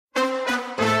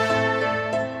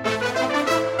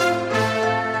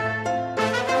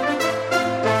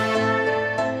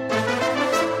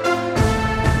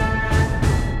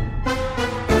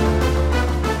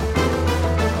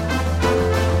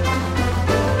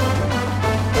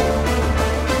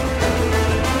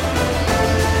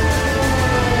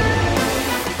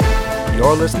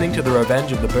You're listening to the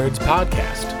Revenge of the Birds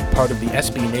podcast, part of the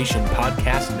SB Nation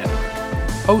Podcast Network.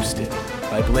 Hosted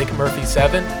by Blake Murphy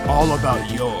 7, all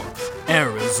about your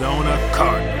Arizona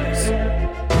Cardinals.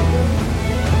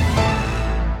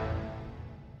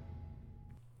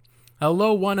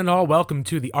 Hello, one and all. Welcome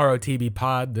to the ROTB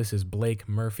Pod. This is Blake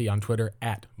Murphy on Twitter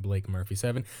at Blake Murphy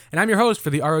 7, and I'm your host for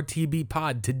the ROTB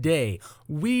Pod. Today,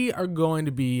 we are going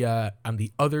to be on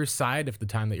the other side, of the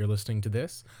time that you're listening to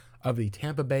this, of the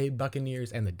Tampa Bay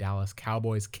Buccaneers and the Dallas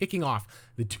Cowboys kicking off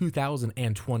the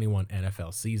 2021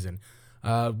 NFL season.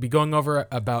 Be going over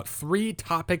about 3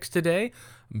 topics today.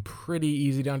 Pretty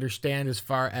easy to understand as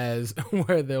far as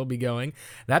where they'll be going.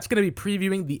 That's going to be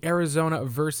previewing the Arizona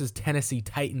versus Tennessee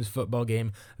Titans football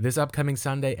game this upcoming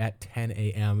Sunday at 10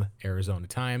 a.m. Arizona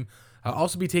time. I'll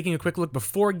also be taking a quick look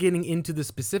before getting into the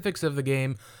specifics of the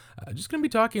game. Just going to be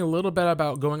talking a little bit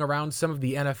about going around some of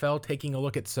the NFL, taking a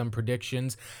look at some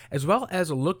predictions, as well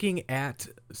as looking at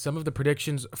some of the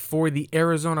predictions for the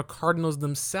Arizona Cardinals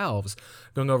themselves.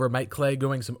 Going over Mike Clay,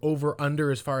 going some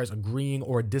over-under as far as agreeing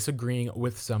or disagreeing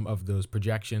with some of those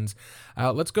projections.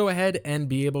 Let's go ahead and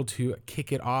be able to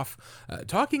kick it off,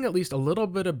 talking at least a little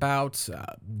bit about,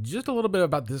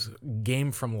 this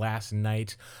game from last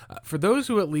night. For those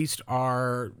who at least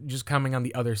are just coming on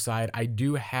the other side, I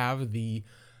do have the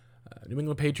New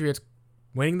England Patriots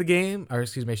winning the game, or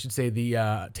excuse me, I should say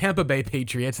the Tampa Bay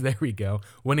Patriots, there we go,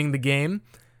 winning the game.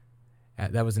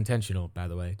 That was intentional, by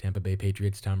the way, Tampa Bay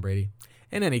Patriots, Tom Brady.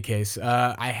 In any case,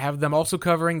 I have them also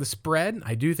covering the spread.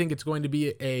 I do think it's going to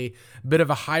be a bit of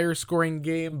a higher scoring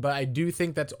game, but I do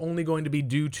think that's only going to be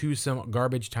due to some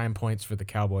garbage time points for the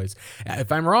Cowboys.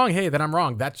 If I'm wrong, hey, then I'm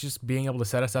wrong. That's just being able to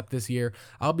set us up this year.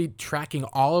 I'll be tracking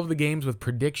all of the games with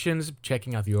predictions,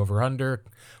 checking out the over-under,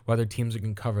 whether teams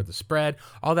can cover the spread.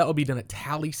 All that will be done at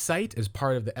Tally Site as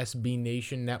part of the SB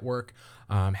Nation network.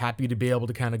 I'm happy to be able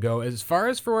to kind of go as far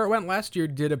as for where it went last year.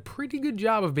 Did a pretty good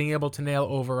job of being able to nail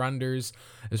over-unders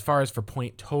as far as for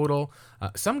point total.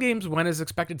 Some games went as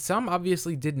expected. Some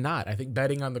obviously did not. I think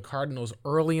betting on the Cardinals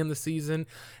early in the season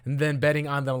and then betting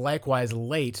on them likewise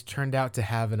late turned out to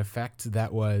have an effect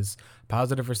that was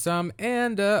positive for some,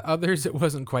 and others it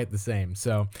wasn't quite the same.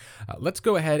 So let's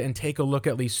go ahead and take a look,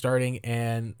 at least starting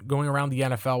and going around the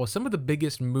NFL with some of the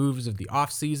biggest moves of the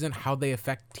offseason, how they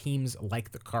affect teams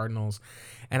like the Cardinals.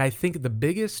 And I think the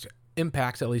biggest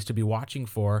impacts, at least to be watching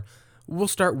for, we'll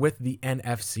start with the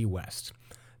NFC West.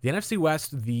 The NFC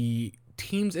West, the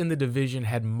teams in the division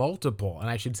had multiple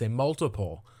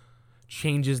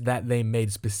changes that they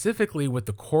made, specifically with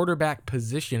the quarterback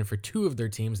position for 2 of their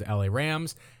teams, the LA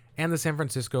Rams and the San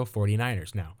Francisco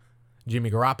 49ers. Now, Jimmy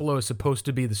Garoppolo is supposed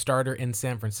to be the starter in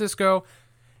San Francisco,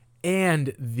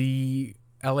 and the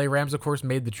LA Rams, of course,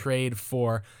 made the trade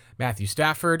for Matthew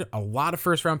Stafford. A lot of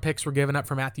first-round picks were given up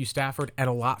for Matthew Stafford and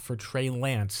a lot for Trey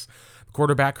Lance, the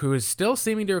quarterback who is still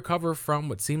seeming to recover from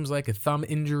what seems like a thumb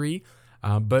injury,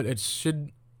 but it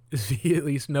should be at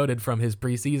least noted from his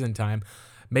preseason time.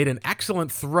 Made an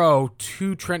excellent throw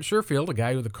to Trent Sherfield, a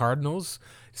guy who the Cardinals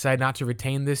decided not to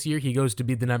retain this year. He goes to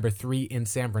be the number 3 in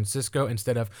San Francisco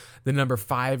instead of the number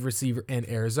 5 receiver in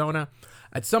Arizona.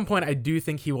 At some point, I do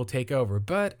think he will take over,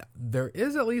 but there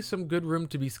is at least some good room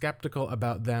to be skeptical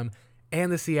about them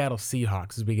and the Seattle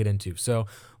Seahawks as we get into. So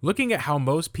looking at how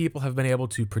most people have been able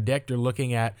to predict, or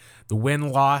looking at the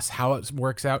win-loss, how it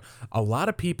works out, a lot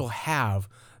of people have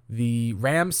the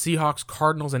Rams, Seahawks,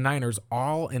 Cardinals, and Niners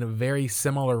all in a very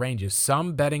similar ranges,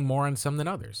 some betting more on some than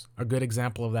others. A good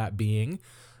example of that being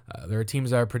there are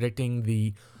teams that are predicting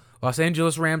the Los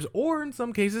Angeles Rams, or in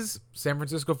some cases, San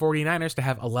Francisco 49ers, to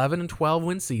have 11 and 12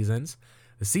 win seasons.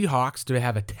 The Seahawks to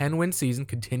have a 10-win season,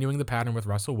 continuing the pattern with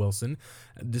Russell Wilson,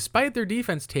 despite their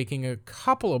defense taking a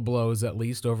couple of blows at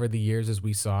least over the years, as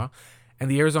we saw. And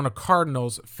the Arizona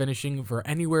Cardinals finishing for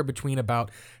anywhere between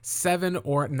about 7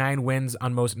 or 9 wins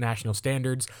on most national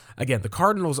standards. Again, the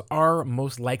Cardinals are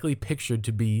most likely pictured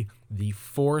to be the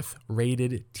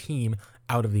 4th-rated team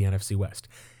out of the NFC West.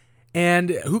 And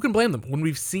who can blame them? When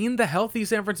we've seen the healthy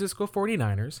San Francisco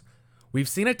 49ers, we've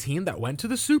seen a team that went to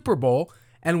the Super Bowl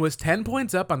and was 10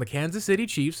 points up on the Kansas City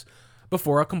Chiefs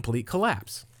before a complete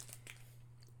collapse.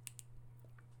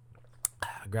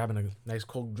 Grabbing a nice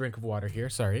cold drink of water here,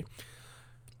 sorry.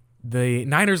 The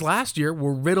Niners last year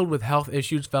were riddled with health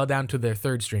issues, fell down to their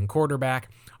 3rd-string quarterback.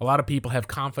 A lot of people have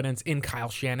confidence in Kyle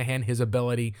Shanahan, his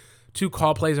ability to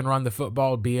call plays and run the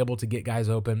football, be able to get guys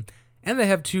open. And they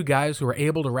have 2 guys who are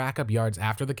able to rack up yards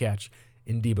after the catch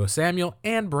in Deebo Samuel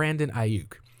and Brandon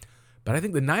Ayuk. But I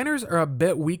think the Niners are a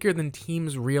bit weaker than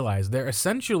teams realize. They're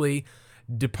essentially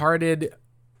departed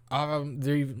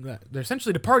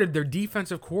their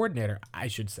defensive coordinator, I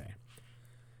should say.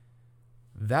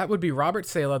 That would be Robert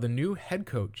Saleh, the new head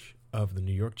coach of the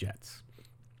New York Jets.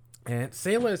 And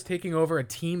Saleh is taking over a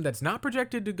team that's not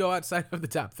projected to go outside of the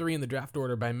top 3 in the draft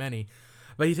order by many,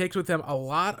 but he takes with him a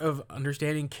lot of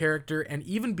understanding character and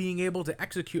even being able to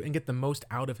execute and get the most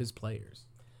out of his players.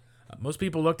 Most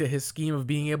people looked at his scheme of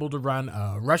being able to run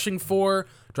rushing 4,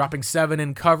 dropping 7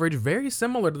 in coverage, very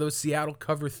similar to those Seattle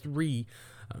cover 3,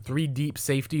 3 deep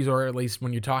safeties, or at least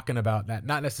when you're talking about that,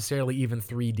 not necessarily even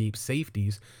 3 deep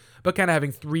safeties, but kind of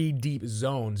having 3 deep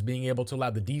zones, being able to allow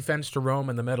the defense to roam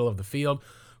in the middle of the field.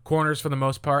 Corners, for the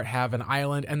most part, have an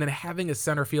island, and then having a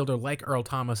center fielder like Earl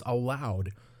Thomas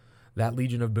allowed that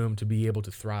Legion of Boom to be able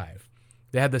to thrive.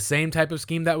 They had the same type of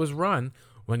scheme that was run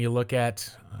when you look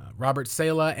at Robert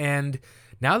Saleh, and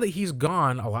now that he's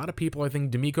gone, a lot of people, I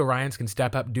think DeMeco Ryans can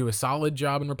step up, do a solid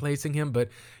job in replacing him, but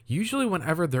usually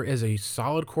whenever there is a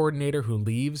solid coordinator who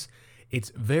leaves,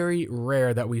 it's very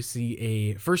rare that we see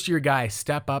a first-year guy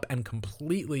step up and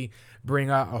completely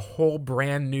bring out a whole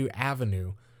brand new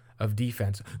avenue of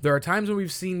defense. There are times when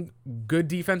we've seen good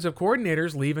defensive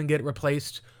coordinators leave and get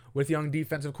replaced with young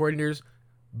defensive coordinators,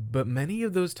 but many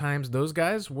of those times, those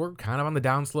guys were kind of on the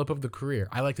downslope of the career.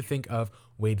 I like to think of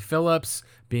Wade Phillips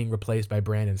being replaced by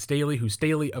Brandon Staley, who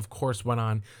Staley, of course, went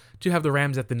on to have the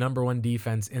Rams at the number 1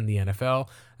 defense in the NFL.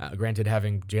 Granted,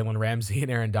 having Jalen Ramsey and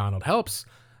Aaron Donald helps,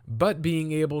 but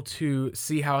being able to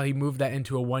see how he moved that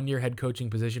into a 1-year head coaching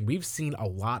position, we've seen a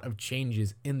lot of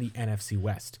changes in the NFC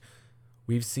West.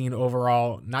 We've seen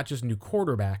overall not just new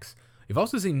quarterbacks, we've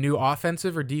also seen new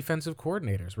offensive or defensive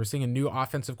coordinators. We're seeing a new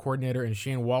offensive coordinator in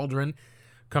Shane Waldron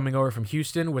coming over from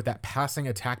Houston with that passing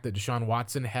attack that Deshaun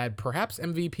Watson had perhaps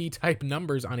MVP-type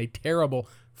numbers on a terrible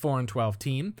 4-12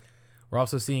 team. We're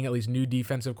also seeing at least new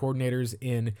defensive coordinators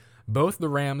in both the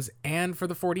Rams and for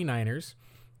the 49ers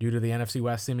due to the NFC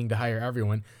West seeming to hire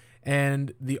everyone.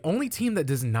 And the only team that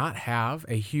does not have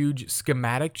a huge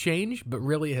schematic change, but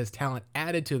really has talent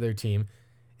added to their team,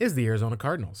 is the Arizona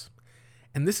Cardinals.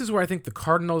 And this is where I think the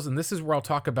Cardinals, and this is where I'll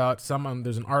talk about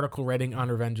there's an article writing on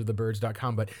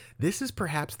revengeofthebirds.com, but this is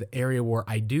perhaps the area where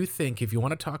I do think if you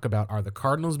want to talk about are the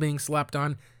Cardinals being slept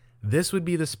on, this would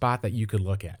be the spot that you could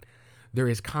look at. There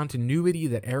is continuity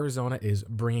that Arizona is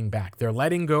bringing back. They're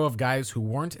letting go of guys who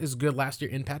weren't as good last year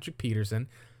in Patrick Peterson.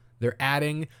 They're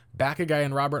adding back a guy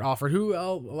in Robert Alford, who a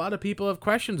lot of people have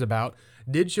questions about,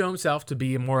 did show himself to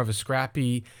be more of a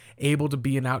scrappy, able to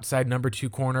be an outside number 2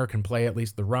 corner, can play at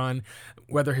least the run.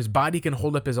 Whether his body can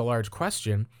hold up is a large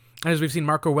question. And as we've seen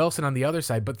Marco Wilson on the other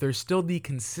side, but there's still the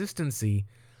consistency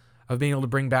of being able to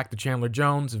bring back the Chandler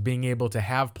Jones, of being able to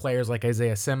have players like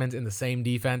Isaiah Simmons in the same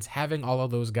defense, having all of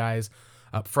those guys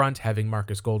up front, having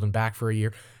Marcus Golden back for a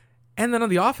year. And then on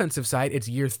the offensive side, it's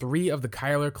year 3 of the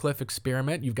Kyler Cliff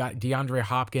experiment. You've got DeAndre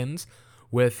Hopkins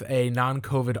with a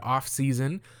non-COVID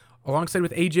offseason, alongside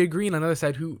with AJ Green on the other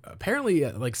side, who apparently,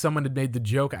 like someone had made the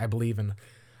joke, I believe, and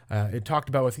it talked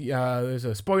about with, there's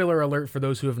a spoiler alert for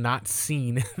those who have not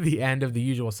seen the end of The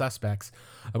Usual Suspects.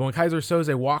 But when Kaiser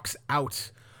Soze walks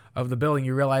out of the building,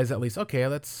 you realize at least, okay,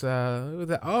 that's, and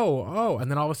then all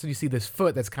of a sudden you see this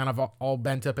foot that's kind of all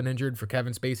bent up and injured for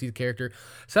Kevin Spacey's character,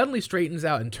 suddenly straightens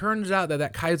out, and turns out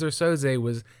that Kaiser Soze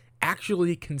was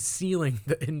actually concealing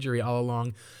the injury all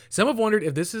along. Some have wondered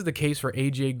if this is the case for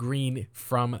AJ Green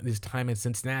from his time in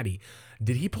Cincinnati.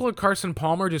 Did he pull a Carson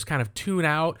Palmer, just kind of tune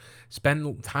out,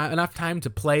 spend enough time to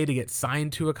play to get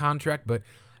signed to a contract, but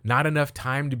not enough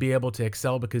time to be able to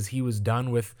excel because he was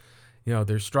done with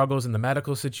their struggles in the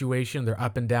medical situation, their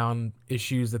up and down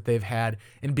issues that they've had,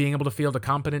 and being able to field a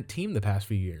competent team the past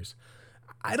few years?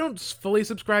 I don't fully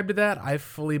subscribe to that. I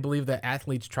fully believe that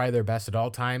athletes try their best at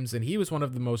all times, and he was one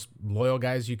of the most loyal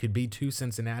guys you could be to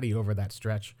Cincinnati over that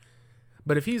stretch.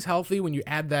 But if he's healthy, when you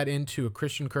add that into a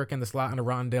Christian Kirk in the slot and a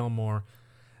Rondale Moore,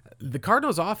 the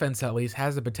Cardinals offense at least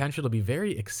has the potential to be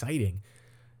very exciting.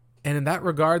 And in that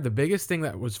regard, the biggest thing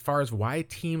that was, as far as why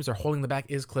teams are holding the back,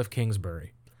 is Cliff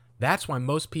Kingsbury. That's why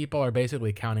most people are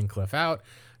basically counting Cliff out.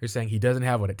 They're saying he doesn't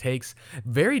have what it takes.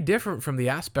 Very different from the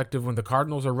aspect of when the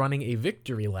Cardinals are running a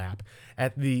victory lap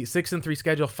at the 6-3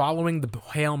 schedule following the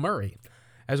Hail Murray.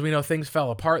 As we know, things fell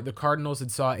apart. The Cardinals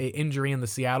had saw an injury in the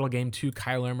Seattle game to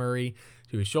Kyler Murray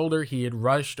to his shoulder. He had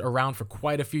rushed around for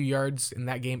quite a few yards in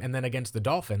that game, and then against the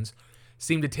Dolphins,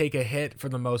 seemed to take a hit for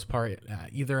the most part,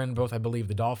 either in both, I believe,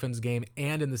 the Dolphins game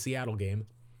and in the Seattle game.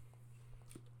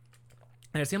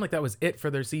 And it seemed like that was it for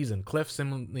their season. Cliff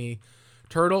similarly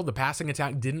turtled. The passing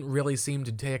attack didn't really seem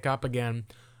to take up again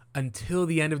until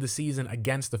the end of the season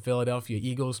against the Philadelphia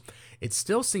Eagles. It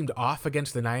still seemed off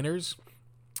against the Niners,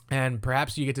 and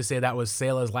perhaps you get to say that was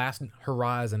Saleh's last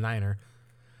hurrah as a Niner.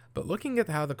 But looking at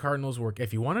how the Cardinals work,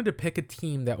 if you wanted to pick a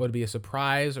team that would be a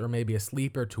surprise or maybe a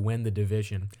sleeper to win the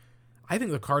division, I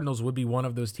think the Cardinals would be one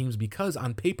of those teams because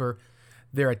on paper,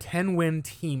 they're a 10-win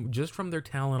team just from their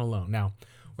talent alone. Now,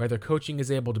 whether coaching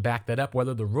is able to back that up,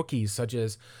 whether the rookies such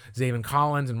as Zaven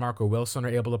Collins and Marco Wilson are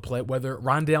able to play, whether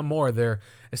Rondale Moore, their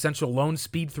essential lone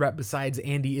speed threat besides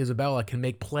Andy Isabella, can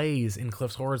make plays in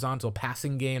Cliff's horizontal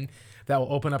passing game that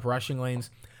will open up rushing lanes.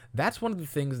 That's one of the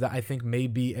things that I think may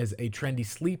be as a trendy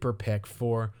sleeper pick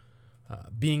for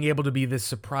being able to be this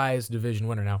surprise division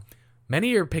winner. Now,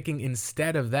 many are picking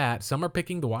instead of that. Some are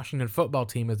picking the Washington football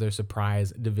team as their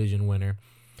surprise division winner.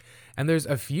 And there's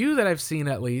a few that I've seen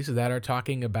at least that are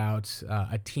talking about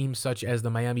a team such as the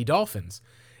Miami Dolphins.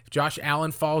 If Josh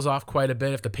Allen falls off quite a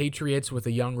bit, if the Patriots with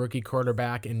a young rookie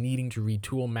quarterback and needing to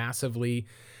retool massively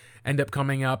end up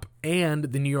coming up, and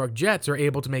the New York Jets are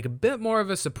able to make a bit more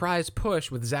of a surprise push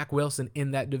with Zach Wilson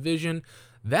in that division,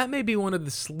 that may be one of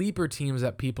the sleeper teams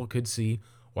that people could see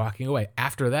walking away.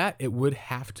 After that, it would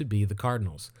have to be the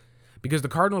Cardinals, because the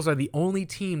Cardinals are the only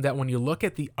team that when you look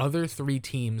at the other three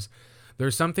teams,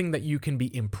 there's something that you can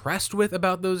be impressed with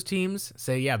about those teams.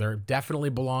 Say, yeah, they definitely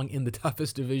belong in the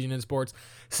toughest division in sports.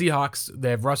 Seahawks, they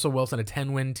have Russell Wilson, a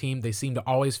 10-win team. They seem to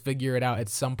always figure it out at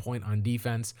some point on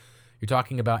defense. You're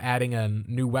talking about adding a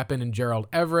new weapon in Gerald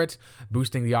Everett,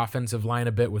 boosting the offensive line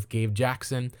a bit with Gabe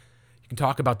Jackson. You can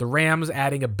talk about the Rams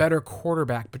adding a better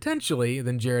quarterback potentially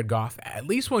than Jared Goff, at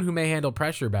least one who may handle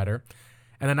pressure better.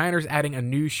 And the Niners adding a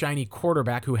new shiny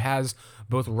quarterback who has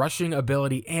both rushing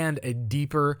ability and a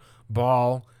deeper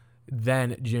ball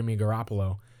than Jimmy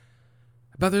Garoppolo.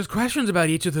 But there's questions about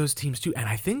each of those teams too, and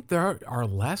I think there are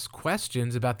less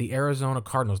questions about the Arizona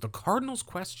Cardinals. The Cardinals'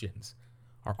 questions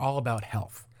are all about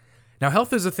health. Now,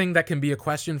 health is a thing that can be a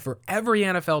question for every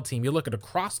NFL team. You look at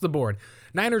across the board.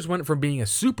 Niners went from being a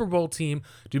Super Bowl team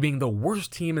to being the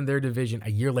worst team in their division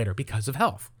a year later because of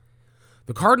health.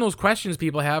 The Cardinals' questions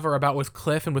people have are about with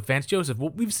Cliff and with Vance Joseph.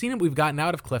 Well, we've seen it. We've gotten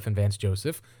out of Cliff and Vance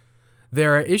Joseph.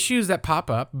 There are issues that pop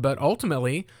up, but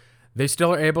ultimately, they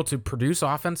still are able to produce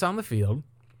offense on the field.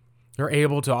 They're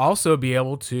able to also be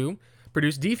able to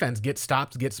produce defense, get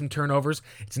stops, get some turnovers.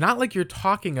 It's not like you're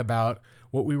talking about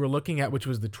what we were looking at, which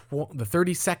was the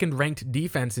 32nd ranked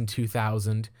defense in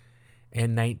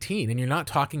 2019. And you're not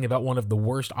talking about one of the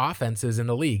worst offenses in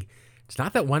the league. It's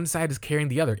not that one side is carrying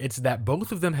the other. It's that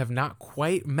both of them have not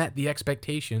quite met the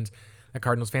expectations that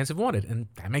Cardinals fans have wanted. And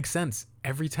that makes sense.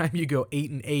 Every time you go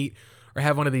 8-8 or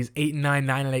have one of these 8-9,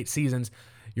 9-8 seasons,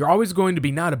 you're always going to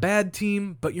be not a bad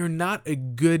team, but you're not a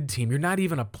good team. You're not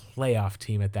even a playoff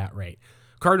team at that rate.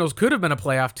 Cardinals could have been a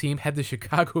playoff team had the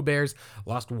Chicago Bears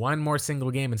lost one more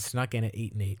single game and snuck in at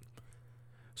 8-8.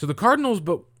 So the Cardinals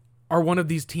are one of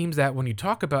these teams that when you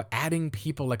talk about adding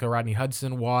people like a Rodney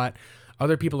Hudson, Watt,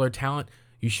 other people are talent,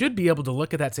 you should be able to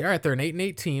look at that and say, all right, they're an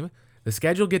 8-8 team. The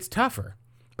schedule gets tougher,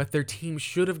 but their team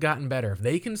should have gotten better. If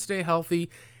they can stay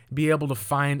healthy, be able to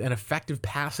find an effective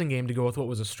passing game to go with what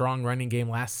was a strong running game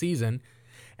last season,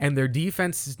 and their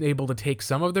defense is able to take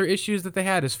some of their issues that they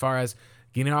had as far as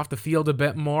getting off the field a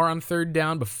bit more on third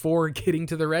down before getting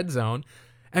to the red zone,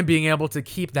 and being able to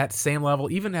keep that same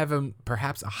level, even have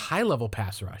perhaps a high-level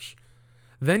pass rush,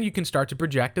 then you can start to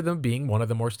project to them being one of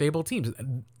the more stable teams.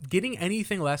 Getting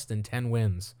anything less than 10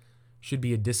 wins should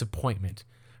be a disappointment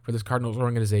for this Cardinals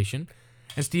organization.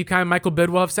 And Steve Keim and Michael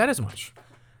Bidwell have said as much.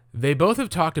 They both have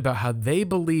talked about how they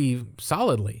believe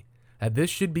solidly that this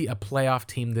should be a playoff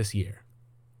team this year.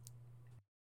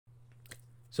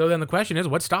 So then the question is,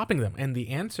 what's stopping them? And the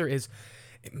answer is,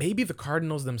 it may be the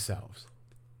Cardinals themselves.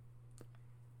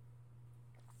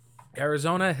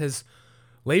 Arizona has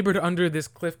labored under this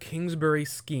Cliff Kingsbury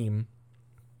scheme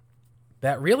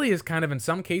that really has kind of in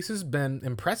some cases been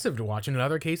impressive to watch, and in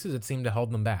other cases it seemed to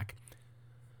hold them back.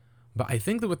 But I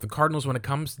think that with the Cardinals, when it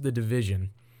comes to the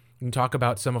division, you can talk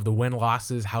about some of the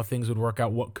win-losses, how things would work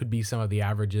out, what could be some of the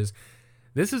averages.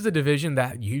 This is a division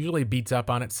that usually beats up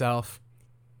on itself,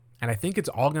 and I think it's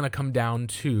all going to come down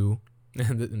to,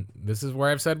 and this is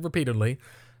where I've said repeatedly,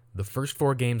 the first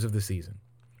 4 games of the season,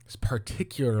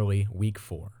 particularly week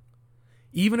 4.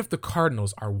 Even if the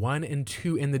Cardinals are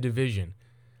 1-2 in the division,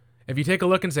 if you take a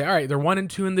look and say, all right, they're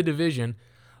 1-2 in the division,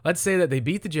 let's say that they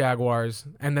beat the Jaguars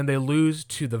and then they lose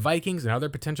to the Vikings, another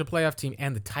potential playoff team,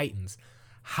 and the Titans.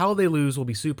 How they lose will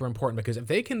be super important, because if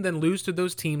they can then lose to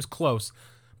those teams close,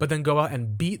 but then go out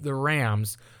and beat the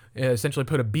Rams, essentially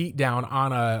put a beat down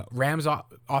on a Rams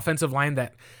offensive line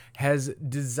that has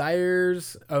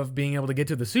desires of being able to get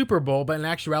to the Super Bowl, but in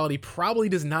actuality probably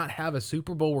does not have a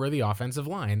Super Bowl worthy offensive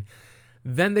line,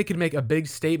 then they could make a big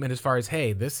statement as far as,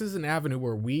 hey, this is an avenue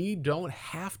where we don't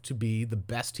have to be the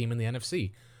best team in the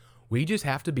NFC. We just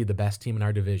have to be the best team in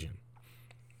our division.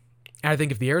 And I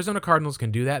think if the Arizona Cardinals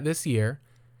can do that this year,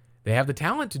 they have the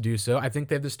talent to do so. I think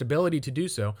they have the stability to do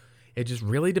so. It just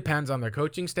really depends on their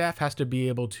coaching staff, has to be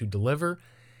able to deliver.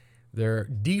 Their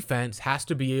defense has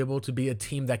to be able to be a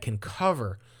team that can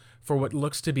cover for what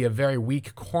looks to be a very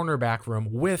weak cornerback room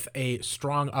with a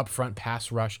strong upfront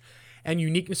pass rush and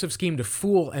uniqueness of scheme to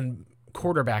fool and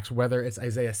quarterbacks, whether it's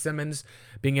Isaiah Simmons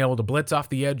being able to blitz off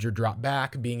the edge or drop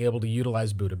back, being able to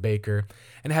utilize Budda Baker,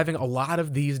 and having a lot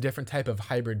of these different type of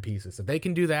hybrid pieces. If they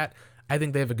can do that, I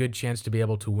think they have a good chance to be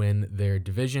able to win their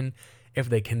division. If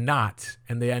they cannot,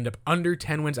 and they end up under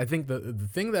 10 wins, I think the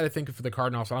thing that I think for the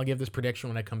Cardinals, and I'll give this prediction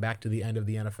when I come back to the end of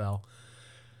the NFL,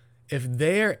 if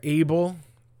they're able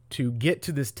to get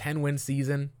to this 10-win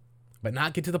season, but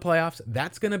not get to the playoffs,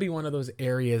 that's going to be one of those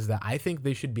areas that I think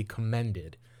they should be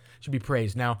commended, should be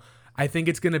praised. Now, I think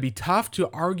it's going to be tough to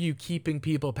argue keeping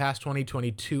people past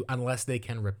 2022 unless they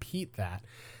can repeat that.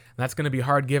 And that's going to be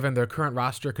hard given their current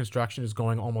roster construction is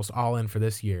going almost all in for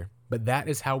this year. But that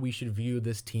is how we should view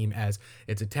this team, as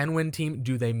it's a 10-win team.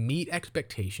 Do they meet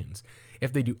expectations?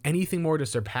 If they do anything more to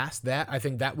surpass that, I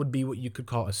think that would be what you could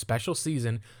call a special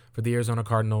season for the Arizona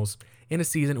Cardinals in a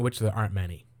season in which there aren't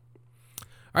many.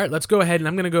 All right, let's go ahead, and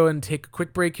I'm going to go and take a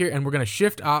quick break here, and we're going to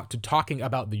shift off to talking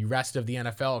about the rest of the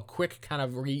NFL, a quick kind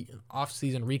of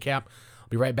off-season recap. I'll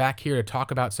be right back here to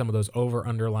talk about some of those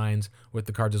over-under lines with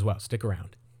the Cards as well. Stick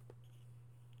around.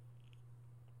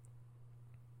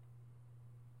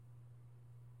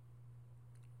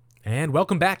 And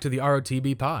welcome back to the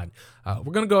ROTB pod.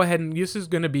 We're going to go ahead, and this is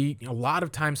going to be a lot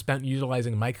of time spent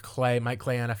utilizing Mike Clay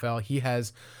NFL. He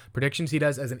has predictions he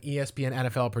does as an ESPN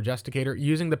NFL prognosticator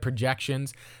using the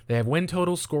projections. They have win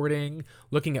total, scoring,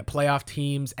 looking at playoff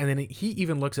teams, and then he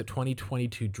even looks at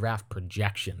 2022 draft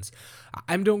projections.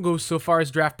 I don't go so far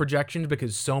as draft projections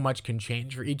because so much can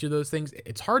change for each of those things.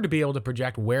 It's hard to be able to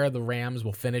project where the Rams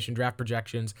will finish in draft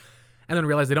projections and then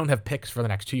realize they don't have picks for the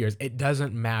next 2 years. It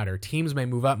doesn't matter. Teams may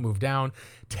move up, move down,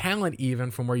 talent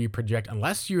even from where you project,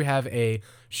 unless you have a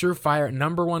surefire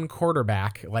number one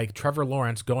quarterback like Trevor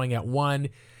Lawrence going at 1,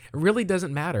 it really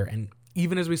doesn't matter. And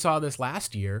even as we saw this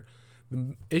last year,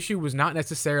 the issue was not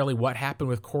necessarily what happened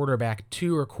with quarterback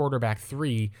 2 or quarterback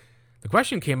 3. The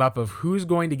question came up of who's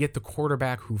going to get the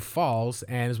quarterback who falls.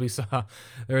 And as we saw,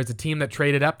 there was a team that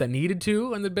traded up that needed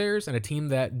to in the Bears and a team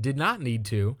that did not need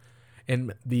to.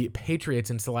 And the Patriots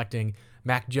in selecting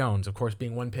Mac Jones, of course,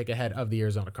 being one pick ahead of the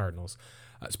Arizona Cardinals.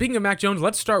 Speaking of Mac Jones,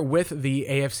 let's start with the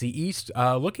AFC East.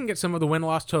 Looking at some of the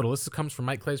win-loss total. This comes from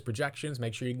Mike Clay's projections.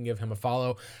 Make sure you can give him a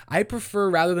follow. I prefer,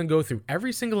 rather than go through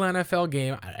every single NFL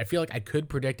game, I feel like I could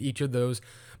predict each of those,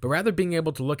 but rather being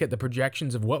able to look at the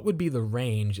projections of what would be the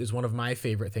range is one of my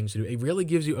favorite things to do. It really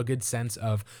gives you a good sense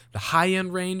of the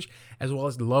high-end range as well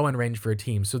as the low-end range for a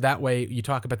team. So that way, you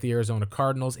talk about the Arizona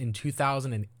Cardinals in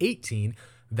 2018,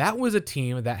 that was a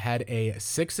team that had a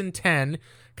 6-10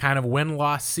 kind of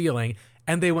win-loss ceiling,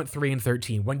 and they went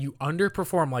 3-13. When you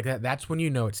underperform like that, that's when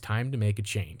you know it's time to make a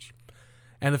change.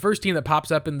 And the first team that pops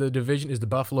up in the division is the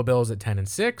Buffalo Bills at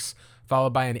 10-6,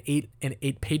 followed by an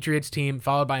 8-8 Patriots team,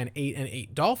 followed by an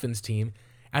 8-8 Dolphins team,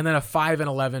 and then a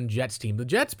 5-11 Jets team. The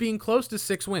Jets being close to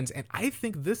 6 wins, and I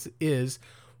think this is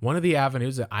one of the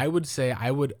avenues that I would say I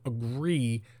would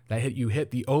agree that you hit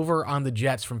the over on the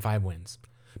Jets from 5 wins.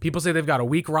 People say they've got a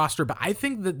weak roster, but I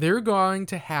think that they're going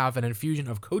to have an infusion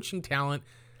of coaching talent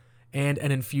and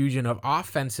an infusion of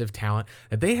offensive talent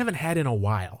that they haven't had in a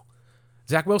while.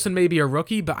 Zach Wilson may be a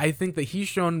rookie, but I think that he's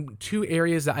shown 2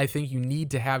 areas that I think you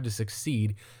need to have to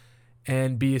succeed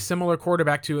and be a similar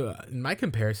quarterback to, in my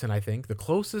comparison, I think, the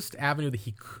closest avenue that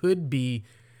he could be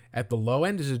at the low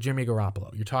end is a Jimmy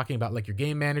Garoppolo. You're talking about like your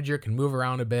game manager, can move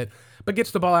around a bit, but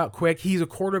gets the ball out quick. He's a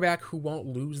quarterback who won't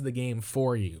lose the game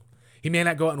for you. He may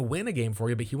not go out and win a game for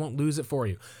you, but he won't lose it for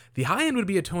you. The high end would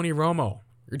be a Tony Romo.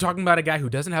 You're talking about a guy who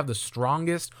doesn't have the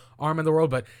strongest arm in the world,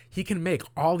 but he can make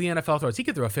all the NFL throws. He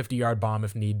could throw a 50-yard bomb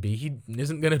if need be. He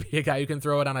isn't going to be a guy who can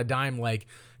throw it on a dime like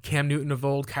Cam Newton of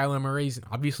old. Kyler Murray's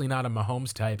obviously not a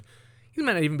Mahomes type. He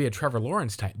might not even be a Trevor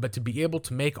Lawrence type, but to be able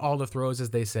to make all the throws,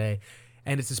 as they say,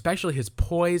 and it's especially his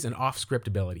poise and off-script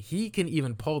ability. He can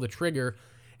even pull the trigger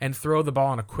and throw the ball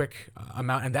on a quick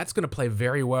amount, and that's going to play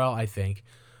very well, I think,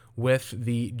 with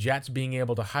the Jets being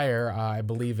able to hire, I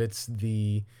believe it's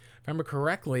the... If I remember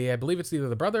correctly, I believe it's either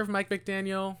the brother of Mike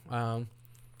McDaniel. I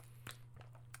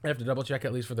have to double check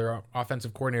at least for their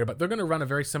offensive coordinator, but they're going to run a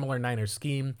very similar Niners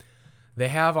scheme. They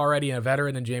have already a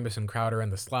veteran in Jamison Crowder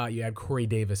in the slot. You add Corey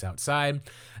Davis outside.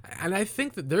 And I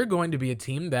think that they're going to be a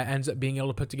team that ends up being able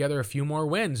to put together a few more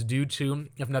wins due to,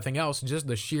 if nothing else, just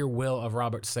the sheer will of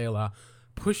Robert Saleh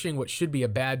pushing what should be a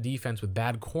bad defense with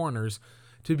bad corners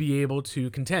to be able to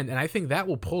contend. And I think that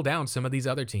will pull down some of these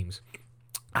other teams.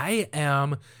 I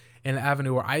am in an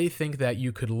avenue where I think that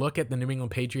you could look at the New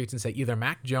England Patriots and say either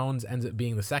Mac Jones ends up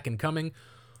being the second coming,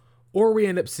 or we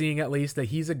end up seeing at least that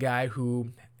he's a guy who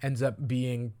ends up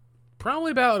being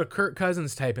probably about a Kirk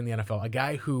Cousins type in the NFL, a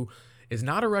guy who is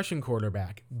not a rushing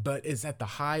quarterback, but is at the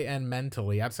high end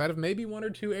mentally, outside of maybe one or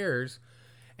two errors,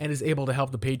 and is able to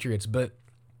help the Patriots. But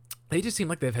they just seem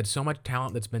like they've had so much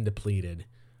talent that's been depleted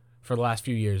for the last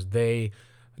few years. They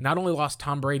not only lost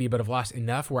Tom Brady, but have lost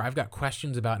enough where I've got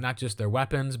questions about not just their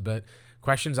weapons, but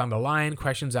questions on the line,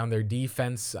 questions on their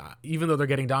defense. Even though they're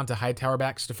getting Donta Hightower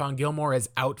back, Stephon Gilmore is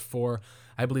out for,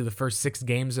 I believe, the first 6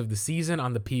 games of the season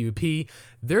on the PUP.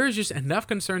 There's just enough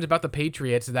concerns about the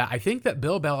Patriots that I think that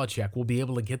Bill Belichick will be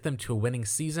able to get them to a winning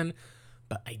season,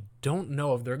 but I don't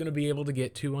know if they're going to be able to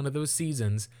get to one of those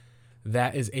seasons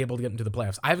that is able to get them to the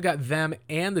playoffs. I've got them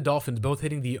and the Dolphins both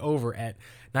hitting the over at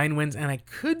 9 wins, and I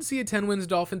could see a 10 wins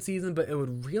Dolphin season, but it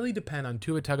would really depend on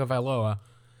Tua Tagovailoa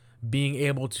being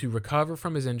able to recover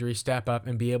from his injury, step up,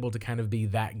 and be able to kind of be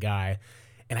that guy.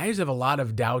 And I just have a lot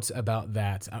of doubts about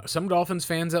that. Some Dolphins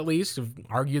fans, at least, have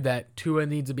argued that Tua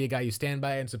needs to be a guy you stand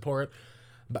by and support.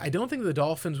 But I don't think the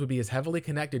Dolphins would be as heavily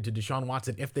connected to Deshaun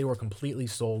Watson if they were completely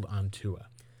sold on Tua.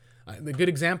 The good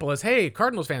example is, hey,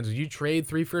 Cardinals fans, would you trade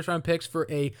 3 first-round picks for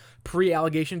a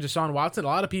pre-allegation Deshaun Watson? A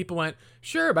lot of people went,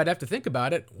 sure, but I'd have to think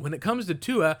about it. When it comes to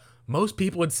Tua, most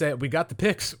people would say, we got the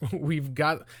picks. We've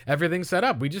got everything set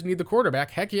up. We just need the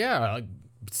quarterback. Heck yeah.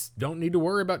 Don't need to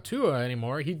worry about Tua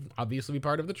anymore. He'd obviously be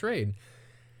part of the trade.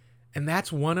 And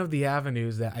that's one of the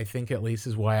avenues that I think at least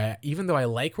is why, even though I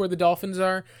like where the Dolphins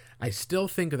are, I still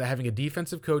think that having a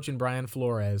defensive coach in Brian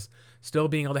Flores, still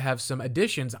being able to have some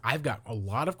additions, I've got a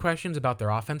lot of questions about their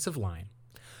offensive line.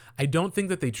 I don't think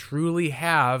that they truly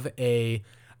have a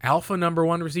alpha number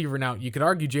 1 receiver. Now, you could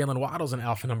argue Jalen Waddle's an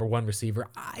alpha number 1 receiver.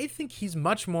 I think he's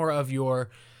much more of your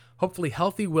hopefully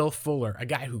healthy Will Fuller, a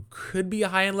guy who could be a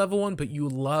high-end level 1, but you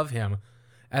love him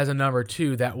as a number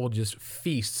 2 that will just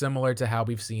feast, similar to how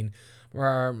we've seen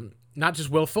not just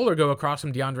Will Fuller go across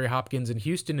from DeAndre Hopkins in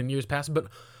Houston in years past, but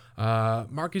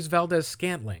Marcus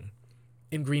Valdes-Scantling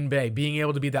in Green Bay, being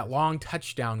able to be that long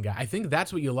touchdown guy. I think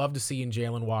that's what you love to see in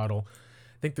Jalen Waddle.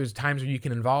 I think there's times where you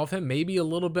can involve him, maybe a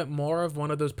little bit more of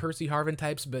one of those Percy Harvin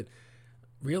types, but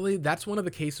really that's one of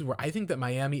the cases where I think that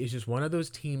Miami is just one of those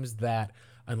teams that,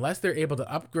 unless they're able to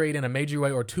upgrade in a major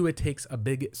way or Tua takes a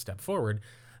big step forward,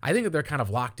 I think that they're kind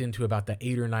of locked into about the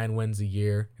 8 or 9 wins a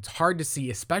year. It's hard to see,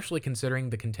 especially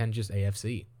considering the contentious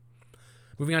AFC.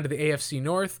 Moving on to the AFC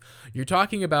North, you're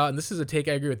talking about, and this is a take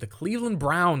I agree with, the Cleveland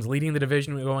Browns leading the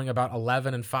division, going about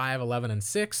 11-5,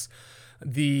 11-6.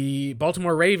 The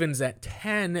Baltimore Ravens at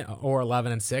 10 or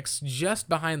 11-6, just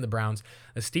behind the Browns.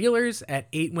 The Steelers at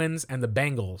 8 wins, and the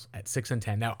Bengals at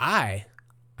 6-10. Now, I'm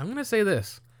going to say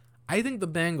this. I think the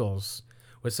Bengals,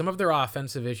 with some of their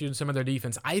offensive issues and some of their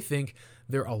defense, I think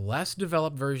they're a less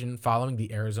developed version following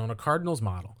the Arizona Cardinals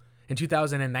model. In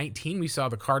 2019, we saw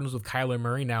the Cardinals with Kyler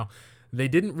Murray. Now, they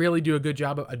didn't really do a good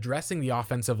job of addressing the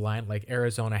offensive line like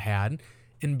Arizona had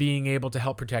in being able to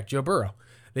help protect Joe Burrow.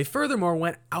 They furthermore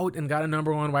went out and got a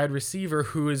number 1 wide receiver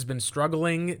who has been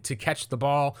struggling to catch the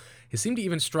ball. He seemed to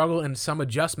even struggle in some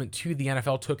adjustment to the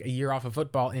NFL, took a year off of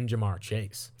football in Jamar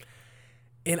Chase.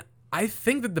 And I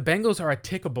think that the Bengals are a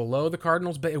tick below the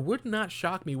Cardinals, but it would not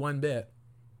shock me one bit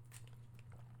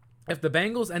if the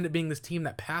Bengals end up being this team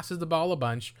that passes the ball a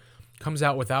bunch, comes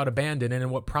out without abandon, and in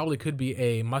what probably could be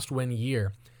a must-win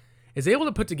year, is able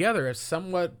to put together a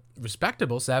somewhat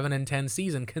respectable 7-10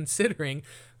 season, considering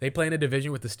they play in a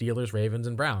division with the Steelers, Ravens,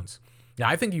 and Browns. Yeah,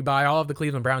 I think you buy all of the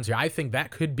Cleveland Browns here. I think that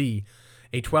could be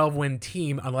a 12-win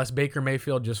team unless Baker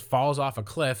Mayfield just falls off a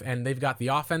cliff, and they've got the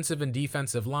offensive and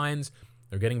defensive lines.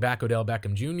 They're getting back Odell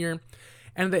Beckham Jr.,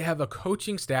 and they have a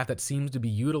coaching staff that seems to be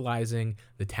utilizing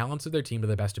the talents of their team to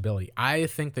their best ability. I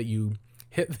think that you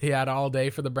hit the ad all day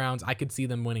for the Browns. I could see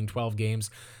them winning 12 games.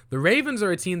 The Ravens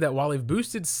are a team that, while they've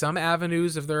boosted some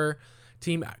avenues of their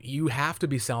team, you have to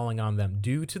be selling on them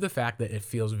due to the fact that it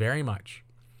feels very much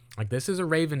like this is a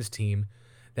Ravens team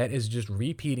that is just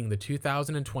repeating the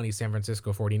 2020 San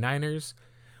Francisco 49ers,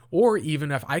 or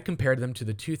even if I compared them to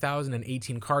the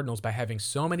 2018 Cardinals by having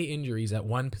so many injuries at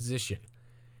one position.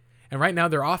 And right now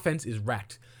their offense is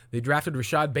wrecked. They drafted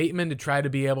Rashad Bateman to try to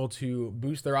be able to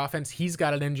boost their offense. He's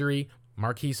got an injury.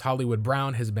 Marquise Hollywood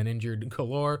Brown has been injured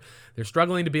galore. They're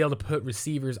struggling to be able to put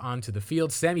receivers onto the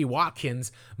field. Sammy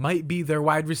Watkins might be their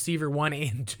wide receiver 1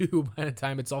 and 2 by the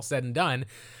time it's all said and done,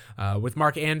 with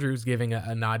Mark Andrews giving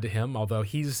a nod to him, although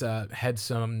he's had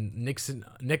some nicks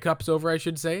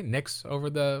over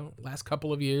the last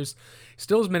couple of years.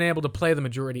 Still has been able to play the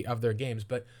majority of their games,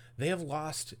 but they have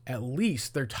lost at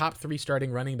least their top 3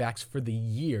 starting running backs for the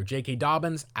year. J.K.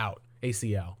 Dobbins, out,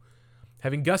 ACL.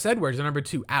 Having Gus Edwards, the number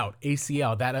 2, out,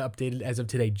 ACL. That updated as of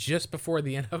today, just before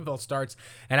the NFL starts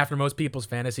and after most people's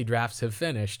fantasy drafts have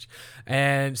finished.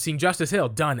 And seeing Justice Hill,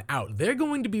 done, out. They're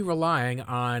going to be relying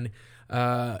on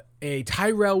a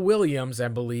Tyrell Williams, I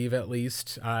believe, at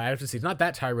least. I have to see, it's not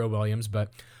that Tyrell Williams,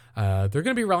 but they're going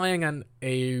to be relying on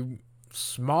a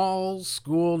small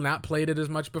school, not played it as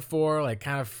much before, like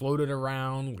kind of floated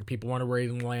around, people wonder where he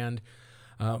can land,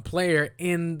 player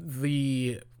in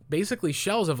the basically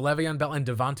shells of Le'Veon Bell and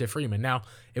Devonta Freeman. Now,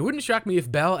 it wouldn't shock me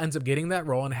if Bell ends up getting that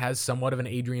role and has somewhat of an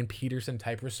Adrian Peterson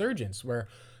type resurgence, where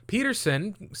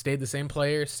Peterson stayed the same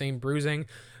player, same bruising,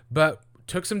 but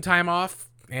took some time off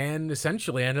and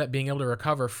essentially ended up being able to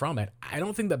recover from it. I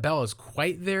don't think that Bell is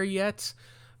quite there yet,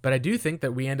 but I do think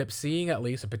that we end up seeing at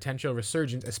least a potential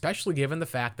resurgence, especially given the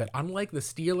fact that unlike the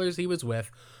Steelers he was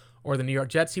with or the New York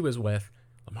Jets he was with,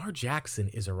 Lamar Jackson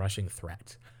is a rushing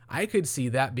threat. I could see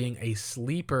that being a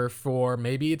sleeper for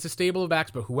maybe it's a stable of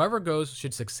backs, but whoever goes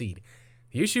should succeed.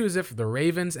 The issue is if the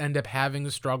Ravens end up having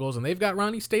struggles, and they've got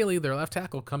Ronnie Staley, their left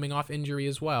tackle, coming off injury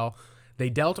as well. They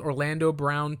dealt Orlando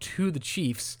Brown to the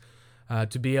Chiefs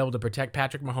to be able to protect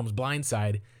Patrick Mahomes'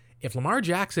 blindside. If Lamar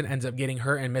Jackson ends up getting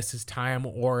hurt and misses time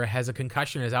or has a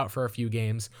concussion, is out for a few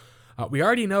games, we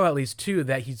already know at least 2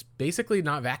 that he's basically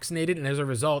not vaccinated, and as a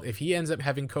result, if he ends up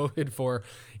having COVID for,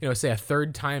 say a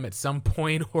 3rd time at some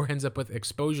point or ends up with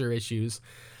exposure issues,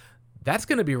 that's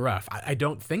going to be rough. I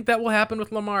don't think that will happen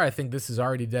with Lamar. I think this is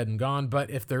already dead and gone,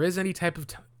 but if there is any type of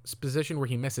position where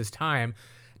he misses time,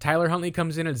 Tyler Huntley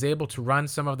comes in and is able to run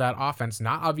some of that offense,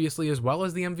 not obviously as well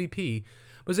as the MVP,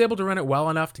 but was able to run it well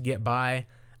enough to get by.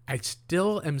 I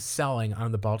still am selling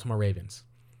on the Baltimore Ravens.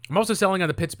 I'm also selling on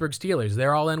the Pittsburgh Steelers.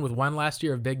 They're all in with one last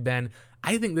year of Big Ben.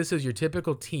 I think this is your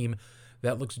typical team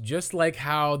that looks just like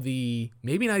how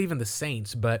maybe not even the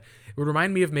Saints, but it would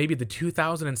remind me of maybe the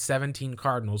 2017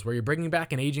 Cardinals, where you're bringing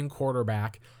back an aging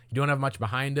quarterback. You don't have much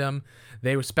behind him.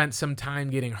 They spent some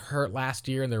time getting hurt last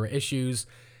year, and there were issues.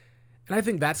 And I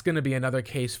think that's going to be another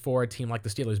case for a team like the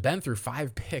Steelers. Ben threw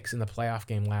 5 picks in the playoff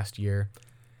game last year,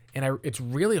 and it's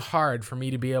really hard for me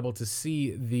to be able to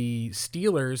see the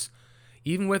Steelers,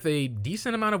 even with a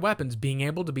decent amount of weapons, being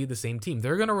able to be the same team.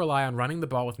 They're going to rely on running the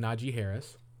ball with Najee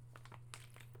Harris,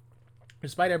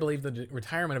 despite, I believe, the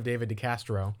retirement of David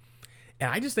DeCastro. And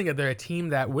I just think that they're a team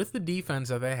that, with the defense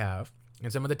that they have,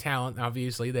 and some of the talent,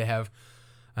 obviously, they have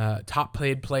top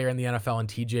paid player in the NFL in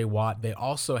TJ Watt. They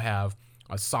also have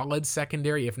a solid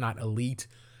secondary, if not elite,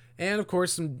 and, of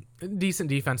course, some decent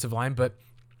defensive line, but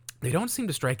they don't seem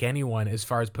to strike anyone as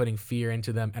far as putting fear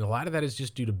into them, and a lot of that is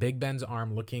just due to Big Ben's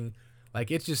arm looking like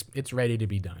it's ready to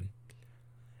be done.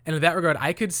 And in that regard,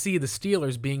 I could see the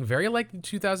Steelers being very like the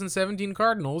 2017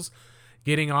 Cardinals,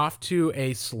 getting off to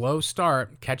a slow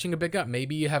start, catching a big up.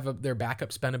 Maybe you have their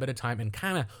backup spend a bit of time and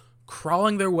kind of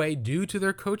crawling their way, due to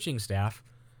their coaching staff,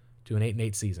 to an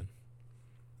 8-8 season.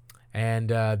 And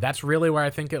that's really where I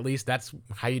think, at least, that's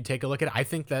how you take a look at it. I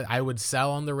think that I would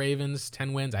sell on the Ravens,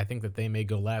 10 wins. I think that they may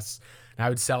go less. And I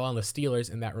would sell on the Steelers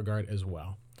in that regard as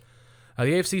well. The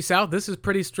AFC South, this is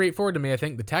pretty straightforward to me. I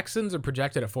think the Texans are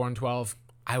projected at 4-12.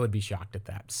 I would be shocked at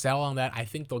that. Sell on that. I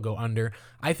think they'll go under.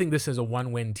 I think this is a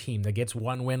 1-win team that gets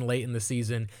 1 win late in the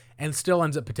season and still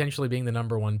ends up potentially being the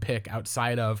number 1 pick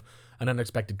outside of an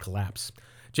unexpected collapse.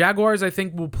 Jaguars, I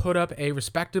think, will put up a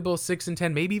respectable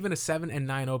 6-10, maybe even a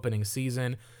 7-9 opening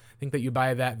season. I think that you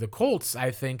buy that. The Colts, I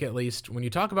think, at least, when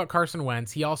you talk about Carson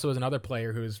Wentz, he also is another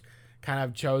player who's kind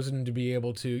of chosen to be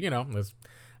able to,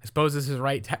 I suppose this is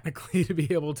right technically, to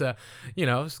be able to,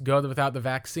 go without the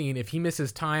vaccine. If he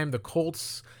misses time, the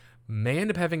Colts may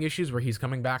end up having issues where he's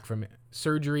coming back from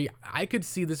surgery. I could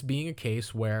see this being a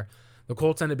case where the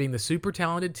Colts end up being the super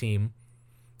talented team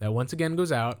that once again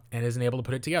goes out and isn't able to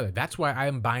put it together. That's why I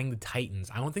am buying the Titans.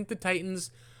 I don't think the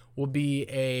Titans will be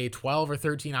a 12 or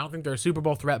 13. I don't think they're a Super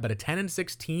Bowl threat, but a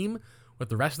 10-6 team with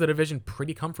the rest of the division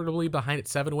pretty comfortably behind it,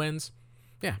 7 wins.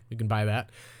 Yeah, you can buy that.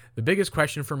 The biggest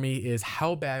question for me is,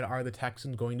 how bad are the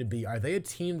Texans going to be? Are they a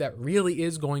team that really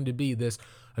is going to be this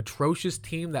atrocious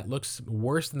team that looks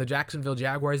worse than the Jacksonville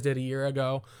Jaguars did a year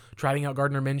ago, trotting out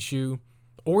Gardner Minshew?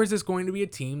 Or is this going to be a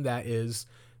team that is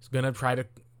going to try to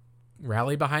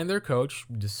rally behind their coach,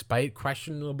 despite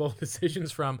questionable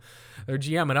decisions from their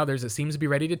GM and others, that seems to be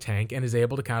ready to tank and is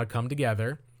able to kind of come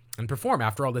together and perform?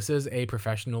 After all, this is a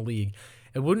professional league.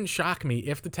 It wouldn't shock me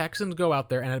if the Texans go out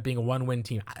there and end up being a 1-win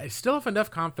team. I still have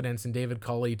enough confidence in David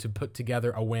Culley to put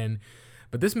together a win,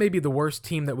 but this may be the worst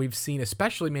team that we've seen,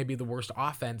 especially maybe the worst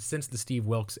offense since the Steve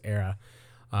Wilkes era.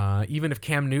 Even if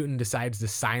Cam Newton decides to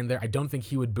sign there, I don't think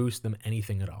he would boost them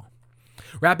anything at all.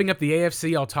 Wrapping up the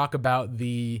AFC, I'll talk about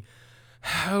the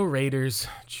Raiders,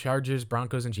 Chargers,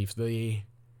 Broncos, and Chiefs. The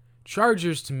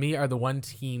Chargers, to me, are the one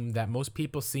team that most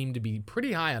people seem to be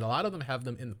pretty high on. A lot of them have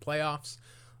them in the playoffs.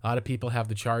 A lot of people have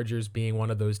the Chargers being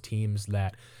one of those teams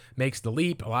that makes the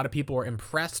leap. A lot of people are